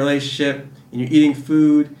if you're in a relationship and you're eating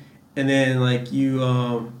food, and then like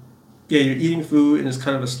you're eating food and it's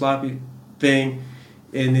kind of a sloppy thing,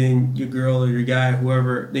 and then your girl or your guy,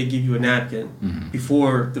 whoever, they give you a napkin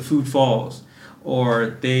before the food falls,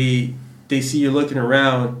 or they see you looking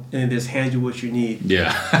around and they just hand you what you need.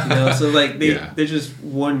 Yeah. You know, so like they're just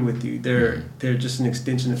one with you. They're just an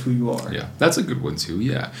extension of who you are. Yeah, that's a good one too.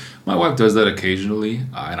 Yeah, my wife does that occasionally,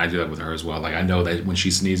 and I do that with her as well. Like I know that when she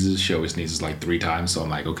sneezes, she always sneezes like 3 times. So I'm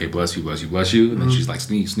like, okay, bless you, bless you, bless you, and then she's like,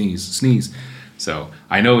 sneeze, sneeze, sneeze. So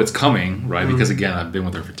I know it's coming, right? Because again, I've been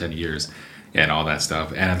with her for 10 years and all that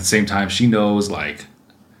stuff. And at the same time, she knows, like,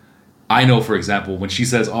 I know, for example, when she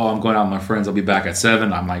says, oh, I'm going out with my friends, I'll be back at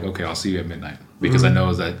 7, I'm like, okay, I'll see you at midnight. Because I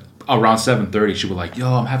know that around 7:30, she'll be like,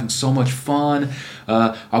 yo, I'm having so much fun.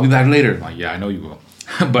 I'll be back later. I'm like, yeah, I know you will.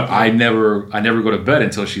 But I never go to bed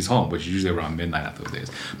until she's home, which is usually around midnight at those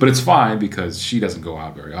days. But it's fine because she doesn't go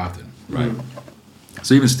out very often, right?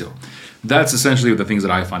 So even still, that's essentially the things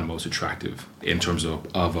that I find most attractive in terms of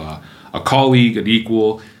a colleague, an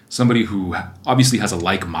equal, somebody who obviously has a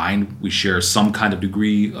like mind. We share some kind of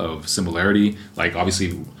degree of similarity. Like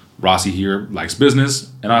obviously Rossi here likes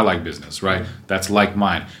business and I like business, right? That's like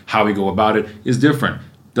mind. How we go about it is different.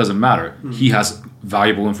 Doesn't matter. He has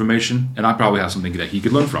valuable information and I probably have something that he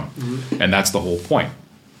could learn from. And that's the whole point.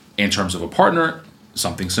 In terms of a partner,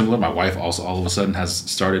 something similar. My wife also all of a sudden has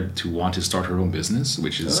started to want to start her own business,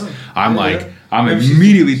 which is I'm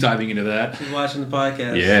immediately diving into that. She's watching the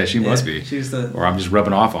podcast. Yeah, she must be. Or I'm just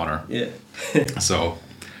rubbing off on her. Yeah. So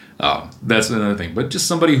that's another thing. But just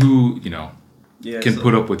somebody who, can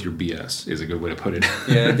put up with your BS is a good way to put it.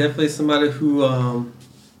 Yeah, definitely somebody who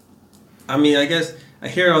I guess I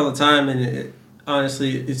hear it all the time, and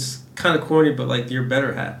honestly it's kind of corny, but like your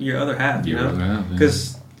other half, you know?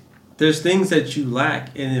 Because there's things that you lack,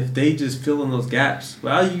 and if they just fill in those gaps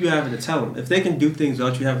without you having to tell them, if they can do things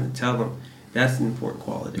without you having to tell them, that's an important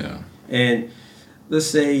quality. Yeah. And let's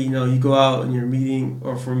say you go out and you're meeting,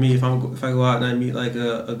 or for me, if I go out and I meet like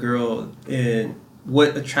a girl, and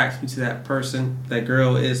what attracts me to that person, that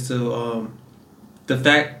girl, is to the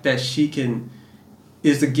fact that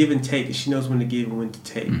is the give and take, and she knows when to give and when to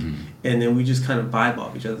take. And then we just kind of vibe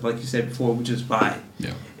off each other. Like you said before, we just vibe.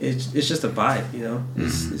 Yeah. It's just a vibe,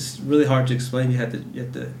 It's really hard to explain. You have to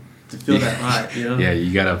feel that vibe, Yeah,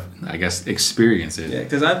 you gotta, I guess, experience it. Yeah,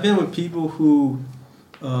 because I've been with people who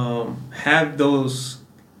have those,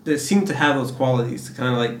 that seem to have those qualities to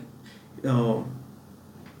kind of like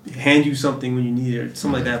hand you something when you need it or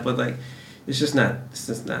something like that. But like, it's just not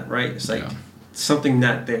right. It's like something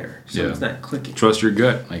not there. Something's not clicking. Trust your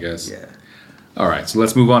gut, I guess. Yeah. All right, so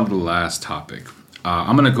let's move on to the last topic.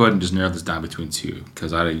 I'm going to go ahead and just narrow this down between two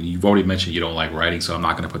because you've already mentioned you don't like writing, so I'm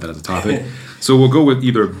not going to put that as a topic. So we'll go with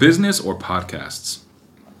either business or podcasts.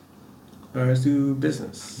 All right, let's do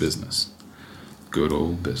business. Business. Good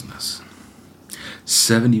old business.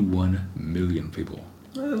 71 million people.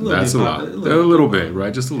 That's a lot. A little bit,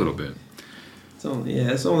 right? Just a little bit.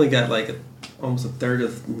 It's only got like almost a third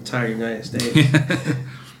of the entire United States.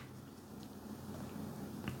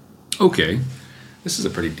 Okay. This is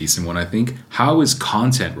a pretty decent one, I think. How is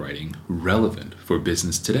content writing relevant for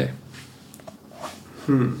business today?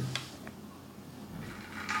 I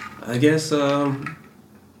guess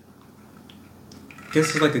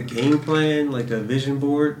it's like a game plan, like a vision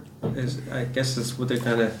board. I guess that's what they're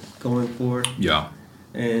kind of going for. Yeah.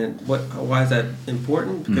 And why is that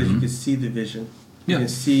important? Because you can see the vision. You can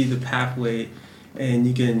see the pathway, and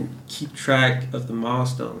you can keep track of the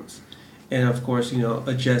milestones. And of course,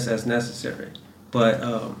 adjust as necessary. But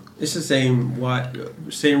it's the same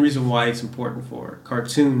reason why it's important for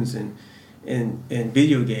cartoons and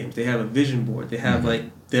video games. They have a vision board. They have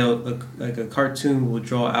like a cartoon will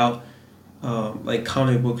draw out like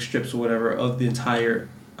comic book strips or whatever of the entire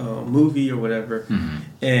movie or whatever,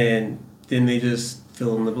 and then they just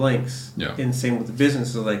fill in the blanks. Yeah. And same with the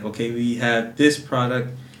business. So like, okay, we have this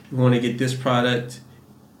product. We want to get this product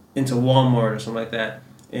into Walmart or something like that.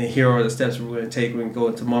 And here are the steps we're going to take. We're going to go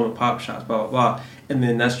into mom and pop shops, blah, blah, blah. And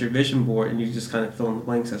then that's your vision board, and you just kind of fill in the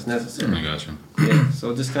blanks as necessary. I gotcha. Yeah,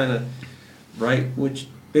 so just kind of write, which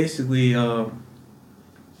basically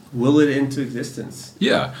will it into existence.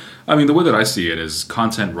 Yeah. I mean, the way that I see it is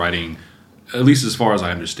content writing, at least as far as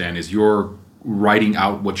I understand, is you're writing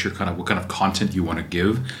out what kind of content you want to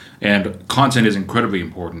give. And content is incredibly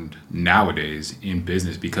important nowadays in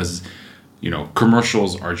business because,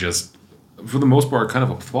 commercials are just, for the most part, kind of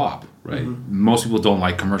a flop, right? Most people don't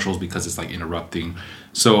like commercials because it's like interrupting.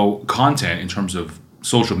 So content in terms of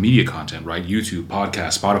social media content, right? YouTube,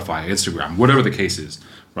 podcast, Spotify, Instagram, whatever the case is,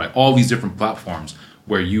 right? All these different platforms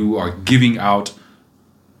where you are giving out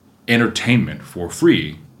entertainment for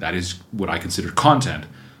free, that is what I consider content,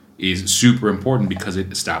 is super important because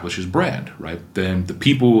it establishes brand, right? Then the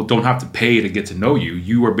people don't have to pay to get to know you.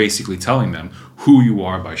 You are basically telling them who you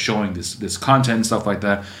are by showing this content and stuff like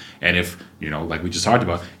that. And if, like we just talked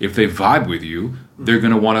about, if they vibe with you, they're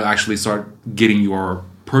going to want to actually start getting your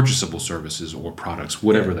purchasable services or products,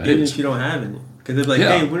 whatever that even is. if you don't have any. Because they're like,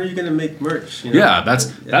 hey, when are you going to make merch? Yeah,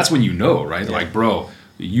 that's when right? Yeah. Like, bro,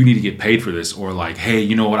 you need to get paid for this. Or like, hey,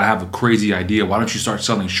 you know what? I have a crazy idea. Why don't you start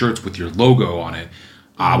selling shirts with your logo on it?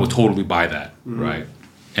 I would totally buy that, right?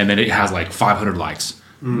 And then it has like 500 likes.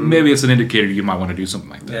 Maybe it's an indicator you might want to do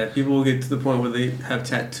something like that. Yeah, people will get to the point where they have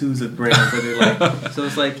tattoos of brands that they like. So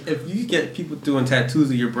it's like, if you get people doing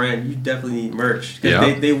tattoos of your brand, you definitely need merch.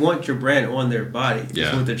 Because they want your brand on their body.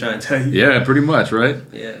 That's what they're trying to tell you. Yeah, pretty much, right?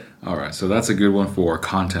 Yeah. All right, so that's a good one for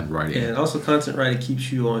content writing. And also content writing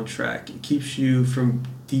keeps you on track. It keeps you from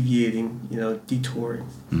deviating, detouring.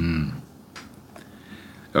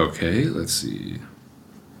 Okay, let's see.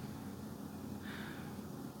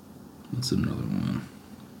 What's another one?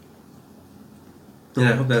 And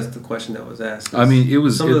I hope that's the question that was asked. I mean,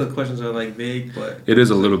 of the questions are like vague, but it is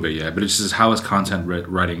a little bit, yeah. But it's just, how is content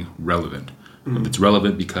writing relevant? It's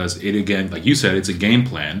relevant because it, again, like you said, it's a game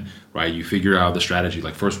plan, right? You figure out the strategy.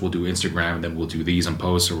 Like, first we'll do Instagram, and then we'll do these on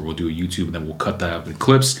posts, or we'll do a YouTube, and then we'll cut that up in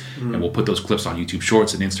clips, and we'll put those clips on YouTube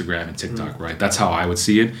Shorts and Instagram and TikTok, right? That's how I would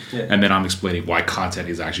see it. Yeah. And then I'm explaining why content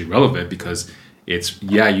is actually relevant, because it's,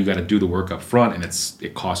 you got to do the work up front, and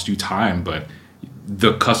it costs you time, but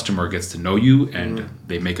the customer gets to know you, and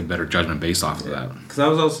they make a better judgment based off of that. Because I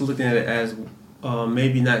was also looking at it as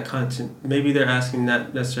maybe not content. Maybe they're asking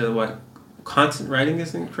not necessarily why content writing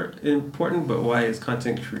is important, but why is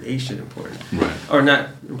content creation important? Right. Or not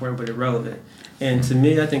important, but irrelevant. And to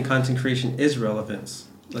me, I think content creation is relevance.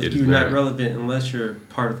 Like, you're not relevant unless you're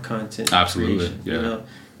part of content Absolutely. creation.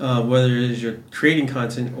 Yeah. Whether it is you're creating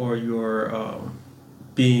content or you're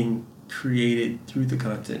being created through the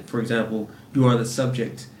content. For example, you are the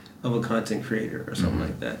subject of a content creator or something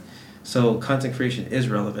like that. So content creation is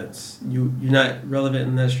relevance. You're not relevant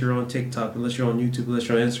unless you're on TikTok, unless you're on YouTube, unless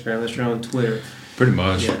you're on Instagram, unless you're on Twitter. Pretty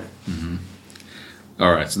much. Yeah.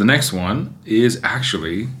 All right. So the next one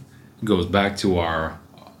goes back to our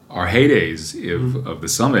heydays of the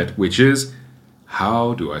summit, which is,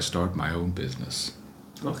 how do I start my own business?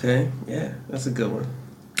 Okay. Yeah, that's a good one.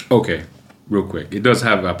 Okay. Real quick. It does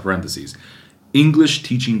have parentheses. English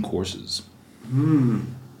teaching courses. English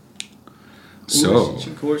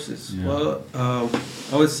teaching courses. Yeah. Well,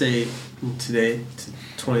 I would say today,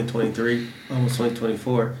 2023, almost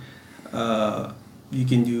 2024, you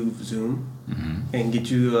can do Zoom and get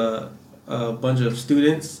you a bunch of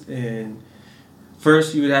students. And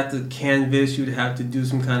first, you would have to canvas. You would have to do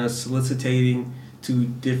some kind of soliciting to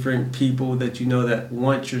different people that that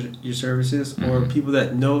want your services, or people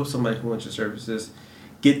that know somebody who wants your services.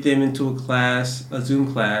 Get them into a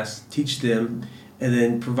Zoom class, teach them, and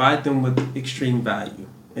then provide them with extreme value.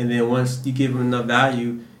 And then once you give them enough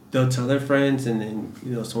value, they'll tell their friends, and then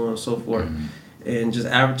so on and so forth. And just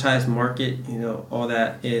advertise, market, all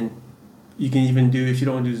that. And you can even do, if you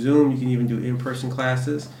don't do Zoom, you can even do in-person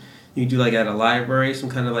classes. You can do like at a library, some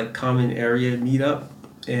kind of like common area meetup,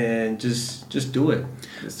 and just do it.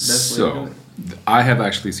 That's the best way to do it. I have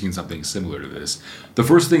actually seen something similar to this. The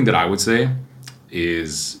first thing that I would say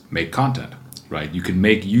is make content, right? You can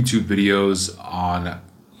make YouTube videos on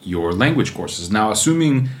your language courses. Now,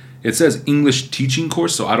 assuming it says English teaching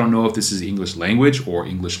course, so I don't know if this is English language or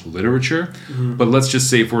English literature, but let's just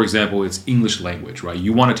say, for example, it's English language, right?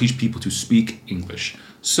 You want to teach people to speak English.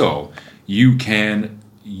 So you can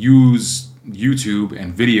use YouTube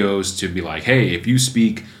and videos to be like, hey, if you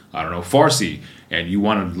speak, I don't know, Farsi, and you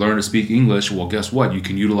want to learn to speak English, well, guess what? You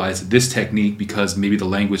can utilize this technique because maybe the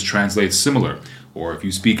language translates similar. Or if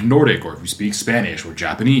you speak Nordic, or if you speak Spanish or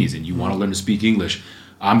Japanese, and you want to learn to speak English,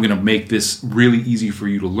 I'm going to make this really easy for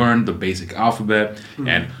you to learn the basic alphabet,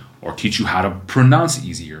 or teach you how to pronounce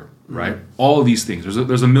easier, right? All of these things.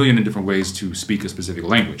 There's a million different ways to speak a specific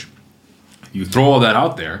language. You throw all that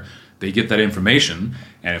out there, they get that information,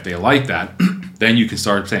 and if they like that, then you can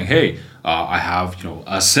start saying, hey, I have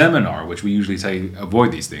a seminar, which we usually say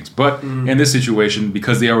avoid these things. But in this situation,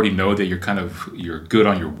 because they already know that you're good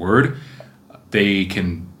on your word, they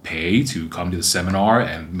can pay to come to the seminar,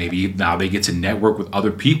 and maybe now they get to network with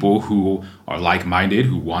other people who are like-minded,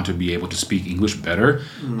 who want to be able to speak English better.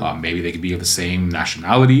 Maybe they could be of the same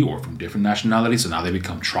nationality or from different nationalities, so now they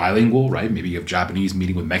become trilingual, right? Maybe you have Japanese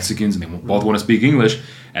meeting with Mexicans and they both want to speak English,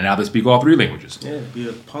 and now they speak all three languages. Yeah, be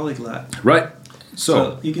a polyglot. Right.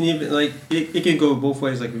 So you can even, like, it can go both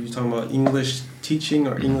ways, like if you're talking about English teaching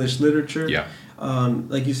or English literature. Yeah.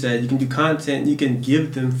 Like you said, you can do content, you can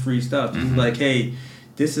give them free stuff. You can be like, hey,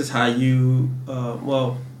 this is how you,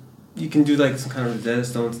 you can do like some kind of Rosetta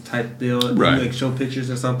Stone type deal. Right. You like show pictures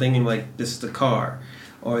or something and like, this is the car.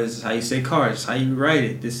 Or this is how you say car. This is how you write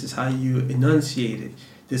it. This is how you enunciate it.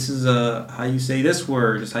 This is how you say this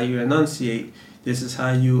word. This is how you enunciate. This is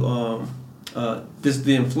how you, this is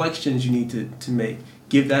the inflections you need to make.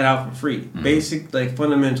 Give that out for free. Basic, like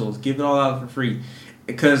fundamentals. Give it all out for free.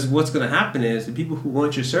 Because what's going to happen is the people who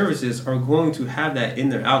want your services are going to have that in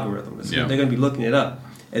their algorithm. So they're going to be looking it up.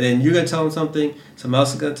 And then you're going to tell them something. Someone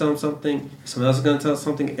else is going to tell them something. Someone else is going to tell them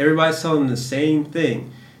something. Everybody's telling them the same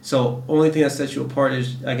thing. So only thing that sets you apart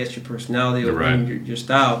is, I guess, your personality or your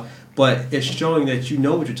style. But it's showing that you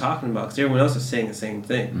know what you're talking about because everyone else is saying the same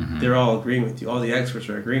thing. They're all agreeing with you. All the experts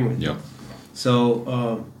are agreeing with you.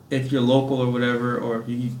 So if you're local or whatever, or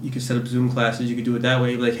you can set up Zoom classes, you can do it that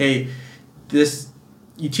way. Like, hey,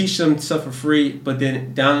 you teach them stuff for free, but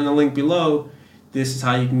then down in the link below, this is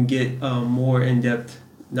how you can get more in-depth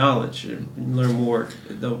knowledge and learn more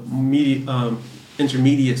the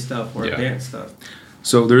intermediate stuff or advanced stuff.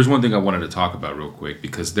 So there's one thing I wanted to talk about real quick,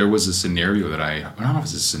 because there was a scenario that I don't know if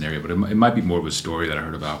it's a scenario, but it might be more of a story that I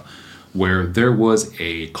heard about, where there was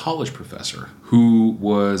a college professor who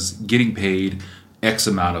was getting paid X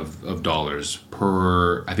amount of dollars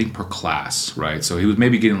per class, right? So he was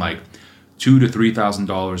maybe getting like $2,000 to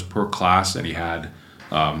 $3,000 per class, and he had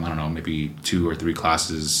I don't know, maybe 2 or 3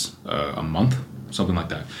 classes a month, something like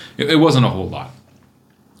that. It wasn't a whole lot,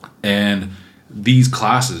 and these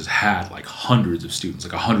classes had like hundreds of students,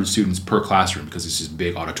 like 100 students per classroom, because it's this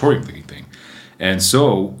big auditorium thinking thing. And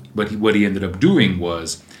so, what he ended up doing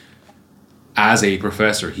was, as a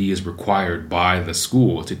professor, he is required by the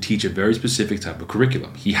school to teach a very specific type of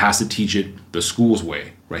curriculum. He has to teach it the school's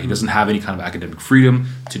way, right? He doesn't have any kind of academic freedom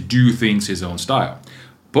to do things his own style.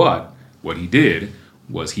 But what he did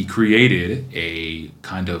was he created a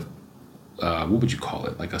kind of, what would you call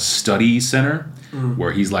it? Like a study center,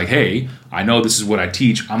 where he's like, hey, I know this is what I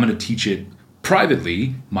teach. I'm going to teach it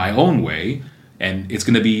privately, my own way, and it's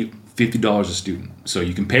going to be $50 a student. So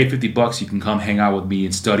you can pay $50, you can come hang out with me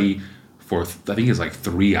and study for, I think it's like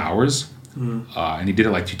 3 hours. And he did it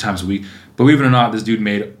like 2 times a week. Believe it or not, this dude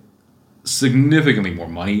made significantly more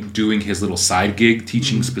money doing his little side gig,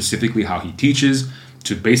 teaching specifically how he teaches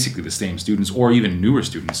to basically the same students or even newer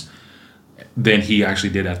students than he actually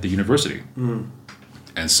did at the university.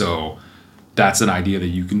 And so that's an idea that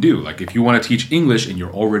you can do. Like, if you want to teach English and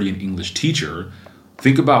you're already an English teacher,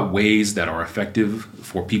 think about ways that are effective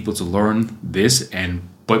for people to learn this,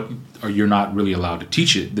 but you're not really allowed to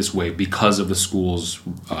teach it this way because of the school's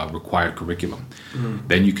required curriculum.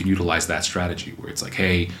 Then you can utilize that strategy where it's like,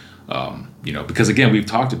 hey, because again, we've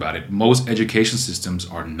talked about it, most education systems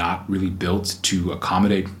are not really built to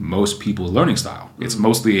accommodate most people's learning style. It's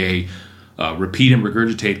mostly a repeat and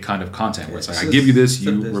regurgitate kind of content where it's like, I give you this,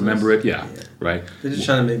 you remember it, right? They're just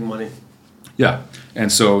trying to make money. Yeah,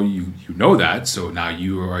 and so you know that, so now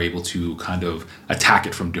you are able to kind of attack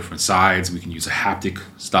it from different sides. We can use a haptic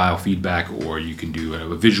style feedback, or you can do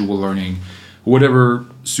a visual learning, whatever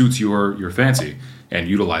suits your fancy, and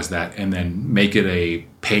utilize that, and then make it a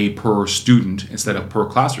pay per student instead of per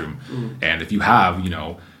classroom. And if you have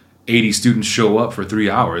 80 students show up for 3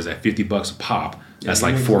 hours at $50 a pop, that's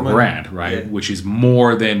like $4,000, right? Yeah. Which is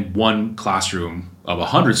more than one classroom of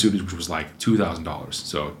 100 students, which was like $2,000.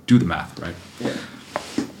 So do the math, right? Yeah.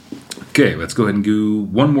 Okay, let's go ahead and do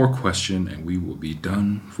one more question, and we will be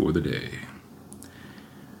done for the day.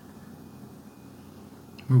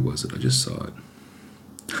 Where was it? I just saw it.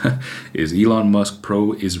 Is Elon Musk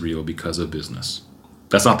pro-Israel because of business?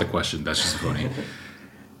 That's not the question. That's just funny.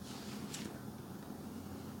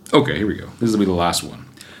 Okay, here we go. This will be the last one.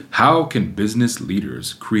 How can business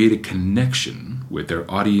leaders create a connection with their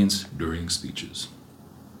audience during speeches?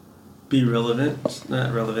 Be relevant.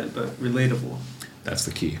 Not relevant, but relatable. That's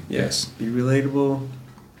the key. Yes. Be relatable.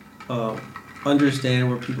 Understand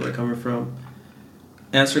where people are coming from.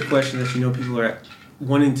 Answer questions that people are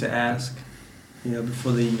wanting to ask,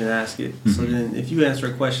 before they even ask it. So then if you answer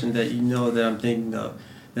a question that that I'm thinking of,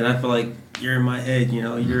 then I feel like you're in my head,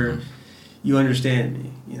 you understand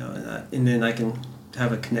me, and then I can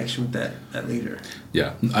have a connection with that leader.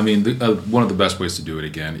 Yeah. I mean, one of the best ways to do it,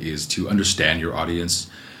 again, is to understand your audience.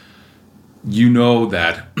 you know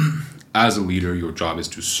that as a leader, your job is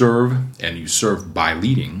to serve, and you serve by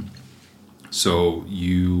leading. So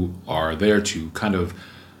you are there to kind of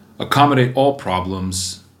accommodate all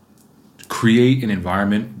problems, create an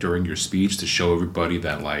environment during your speech to show everybody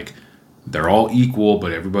that like they're all equal,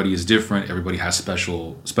 but everybody is different. Everybody has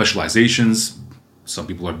specializations. Some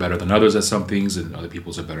people are better than others at some things, and other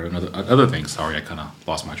people are better at other things. Sorry, I kind of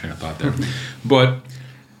lost my train of thought there. But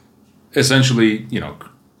essentially,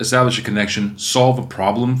 establish a connection, solve a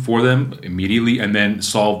problem for them immediately, and then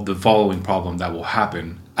solve the following problem that will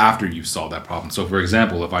happen after you solve that problem. So, for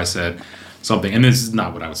example, if I said something, and this is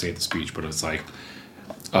not what I would say at the speech, but it's like,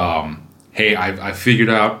 hey, I figured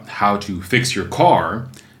out how to fix your car.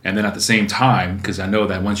 And then at the same time, because I know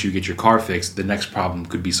that once you get your car fixed, the next problem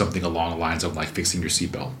could be something along the lines of like fixing your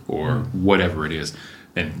seatbelt or whatever it is.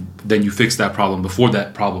 And then you fix that problem before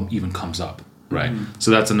that problem even comes up, right? Mm-hmm. So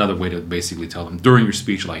that's another way to basically tell them during your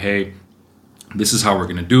speech, like, hey, this is how we're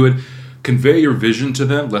going to do it. Convey your vision to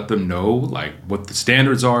them. Let them know like what the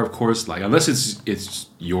standards are, of course. Like unless it's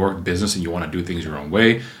your business and you want to do things your own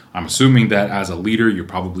way. I'm assuming that as a leader, you're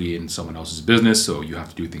probably in someone else's business, so you have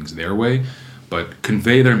to do things their way. But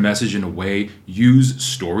convey their message in a way. Use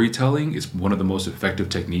storytelling is one of the most effective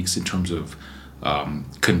techniques in terms of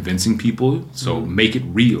convincing people. So make it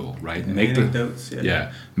real, right? And make anecdotes,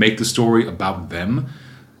 make the story about them.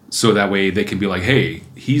 So that way they can be like, hey,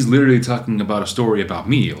 he's literally talking about a story about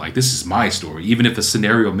me. Like, this is my story. Even if the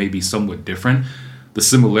scenario may be somewhat different, the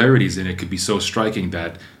similarities in it could be so striking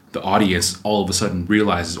that the audience all of a sudden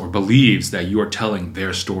realizes or believes that you are telling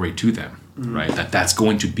their story to them, right? That's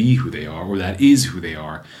going to be who they are, or that is who they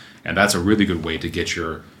are. And that's a really good way to get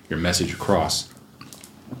your message across.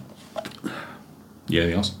 Yeah,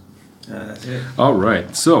 anything else? That's it. All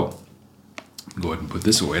right. So, go ahead and put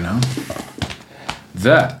this away now.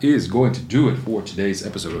 That is going to do it for today's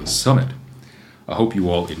episode of the Summit. I hope you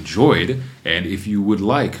all enjoyed, and if you would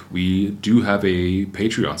like, we do have a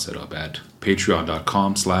Patreon set up at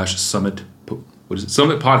patreon.com/summit. What is it?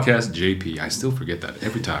 Summit Podcast JP. I still forget that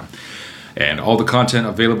every time. And all the content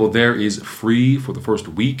available there is free for the first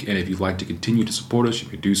week, and if you'd like to continue to support us, you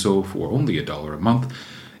can do so for only $1 a month.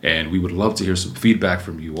 And we would love to hear some feedback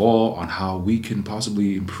from you all on how we can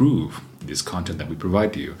possibly improve this content that we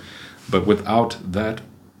provide to you. But without that,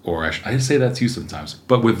 or I say that to you sometimes,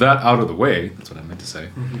 but with that out of the way, that's what I meant to say,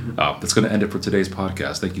 that's going to end it for today's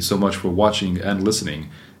podcast. Thank you so much for watching and listening,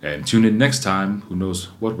 and tune in next time. Who knows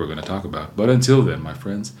what we're going to talk about. But until then, my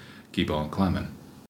friends, keep on climbing.